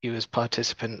the you as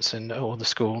participants, and all the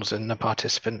schools and the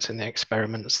participants in the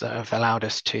experiments that have allowed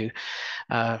us to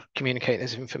communicate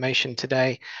this information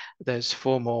today. There's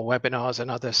 4 more webinars and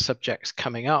other subjects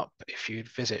coming up. If you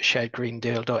visit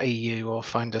sharedgreendeal.eu or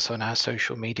find us on our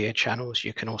social media channels,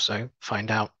 you can also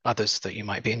find out others that you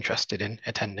might be interested in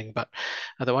attending. But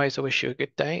otherwise, I wish you a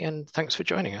good day and thanks for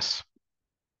joining us.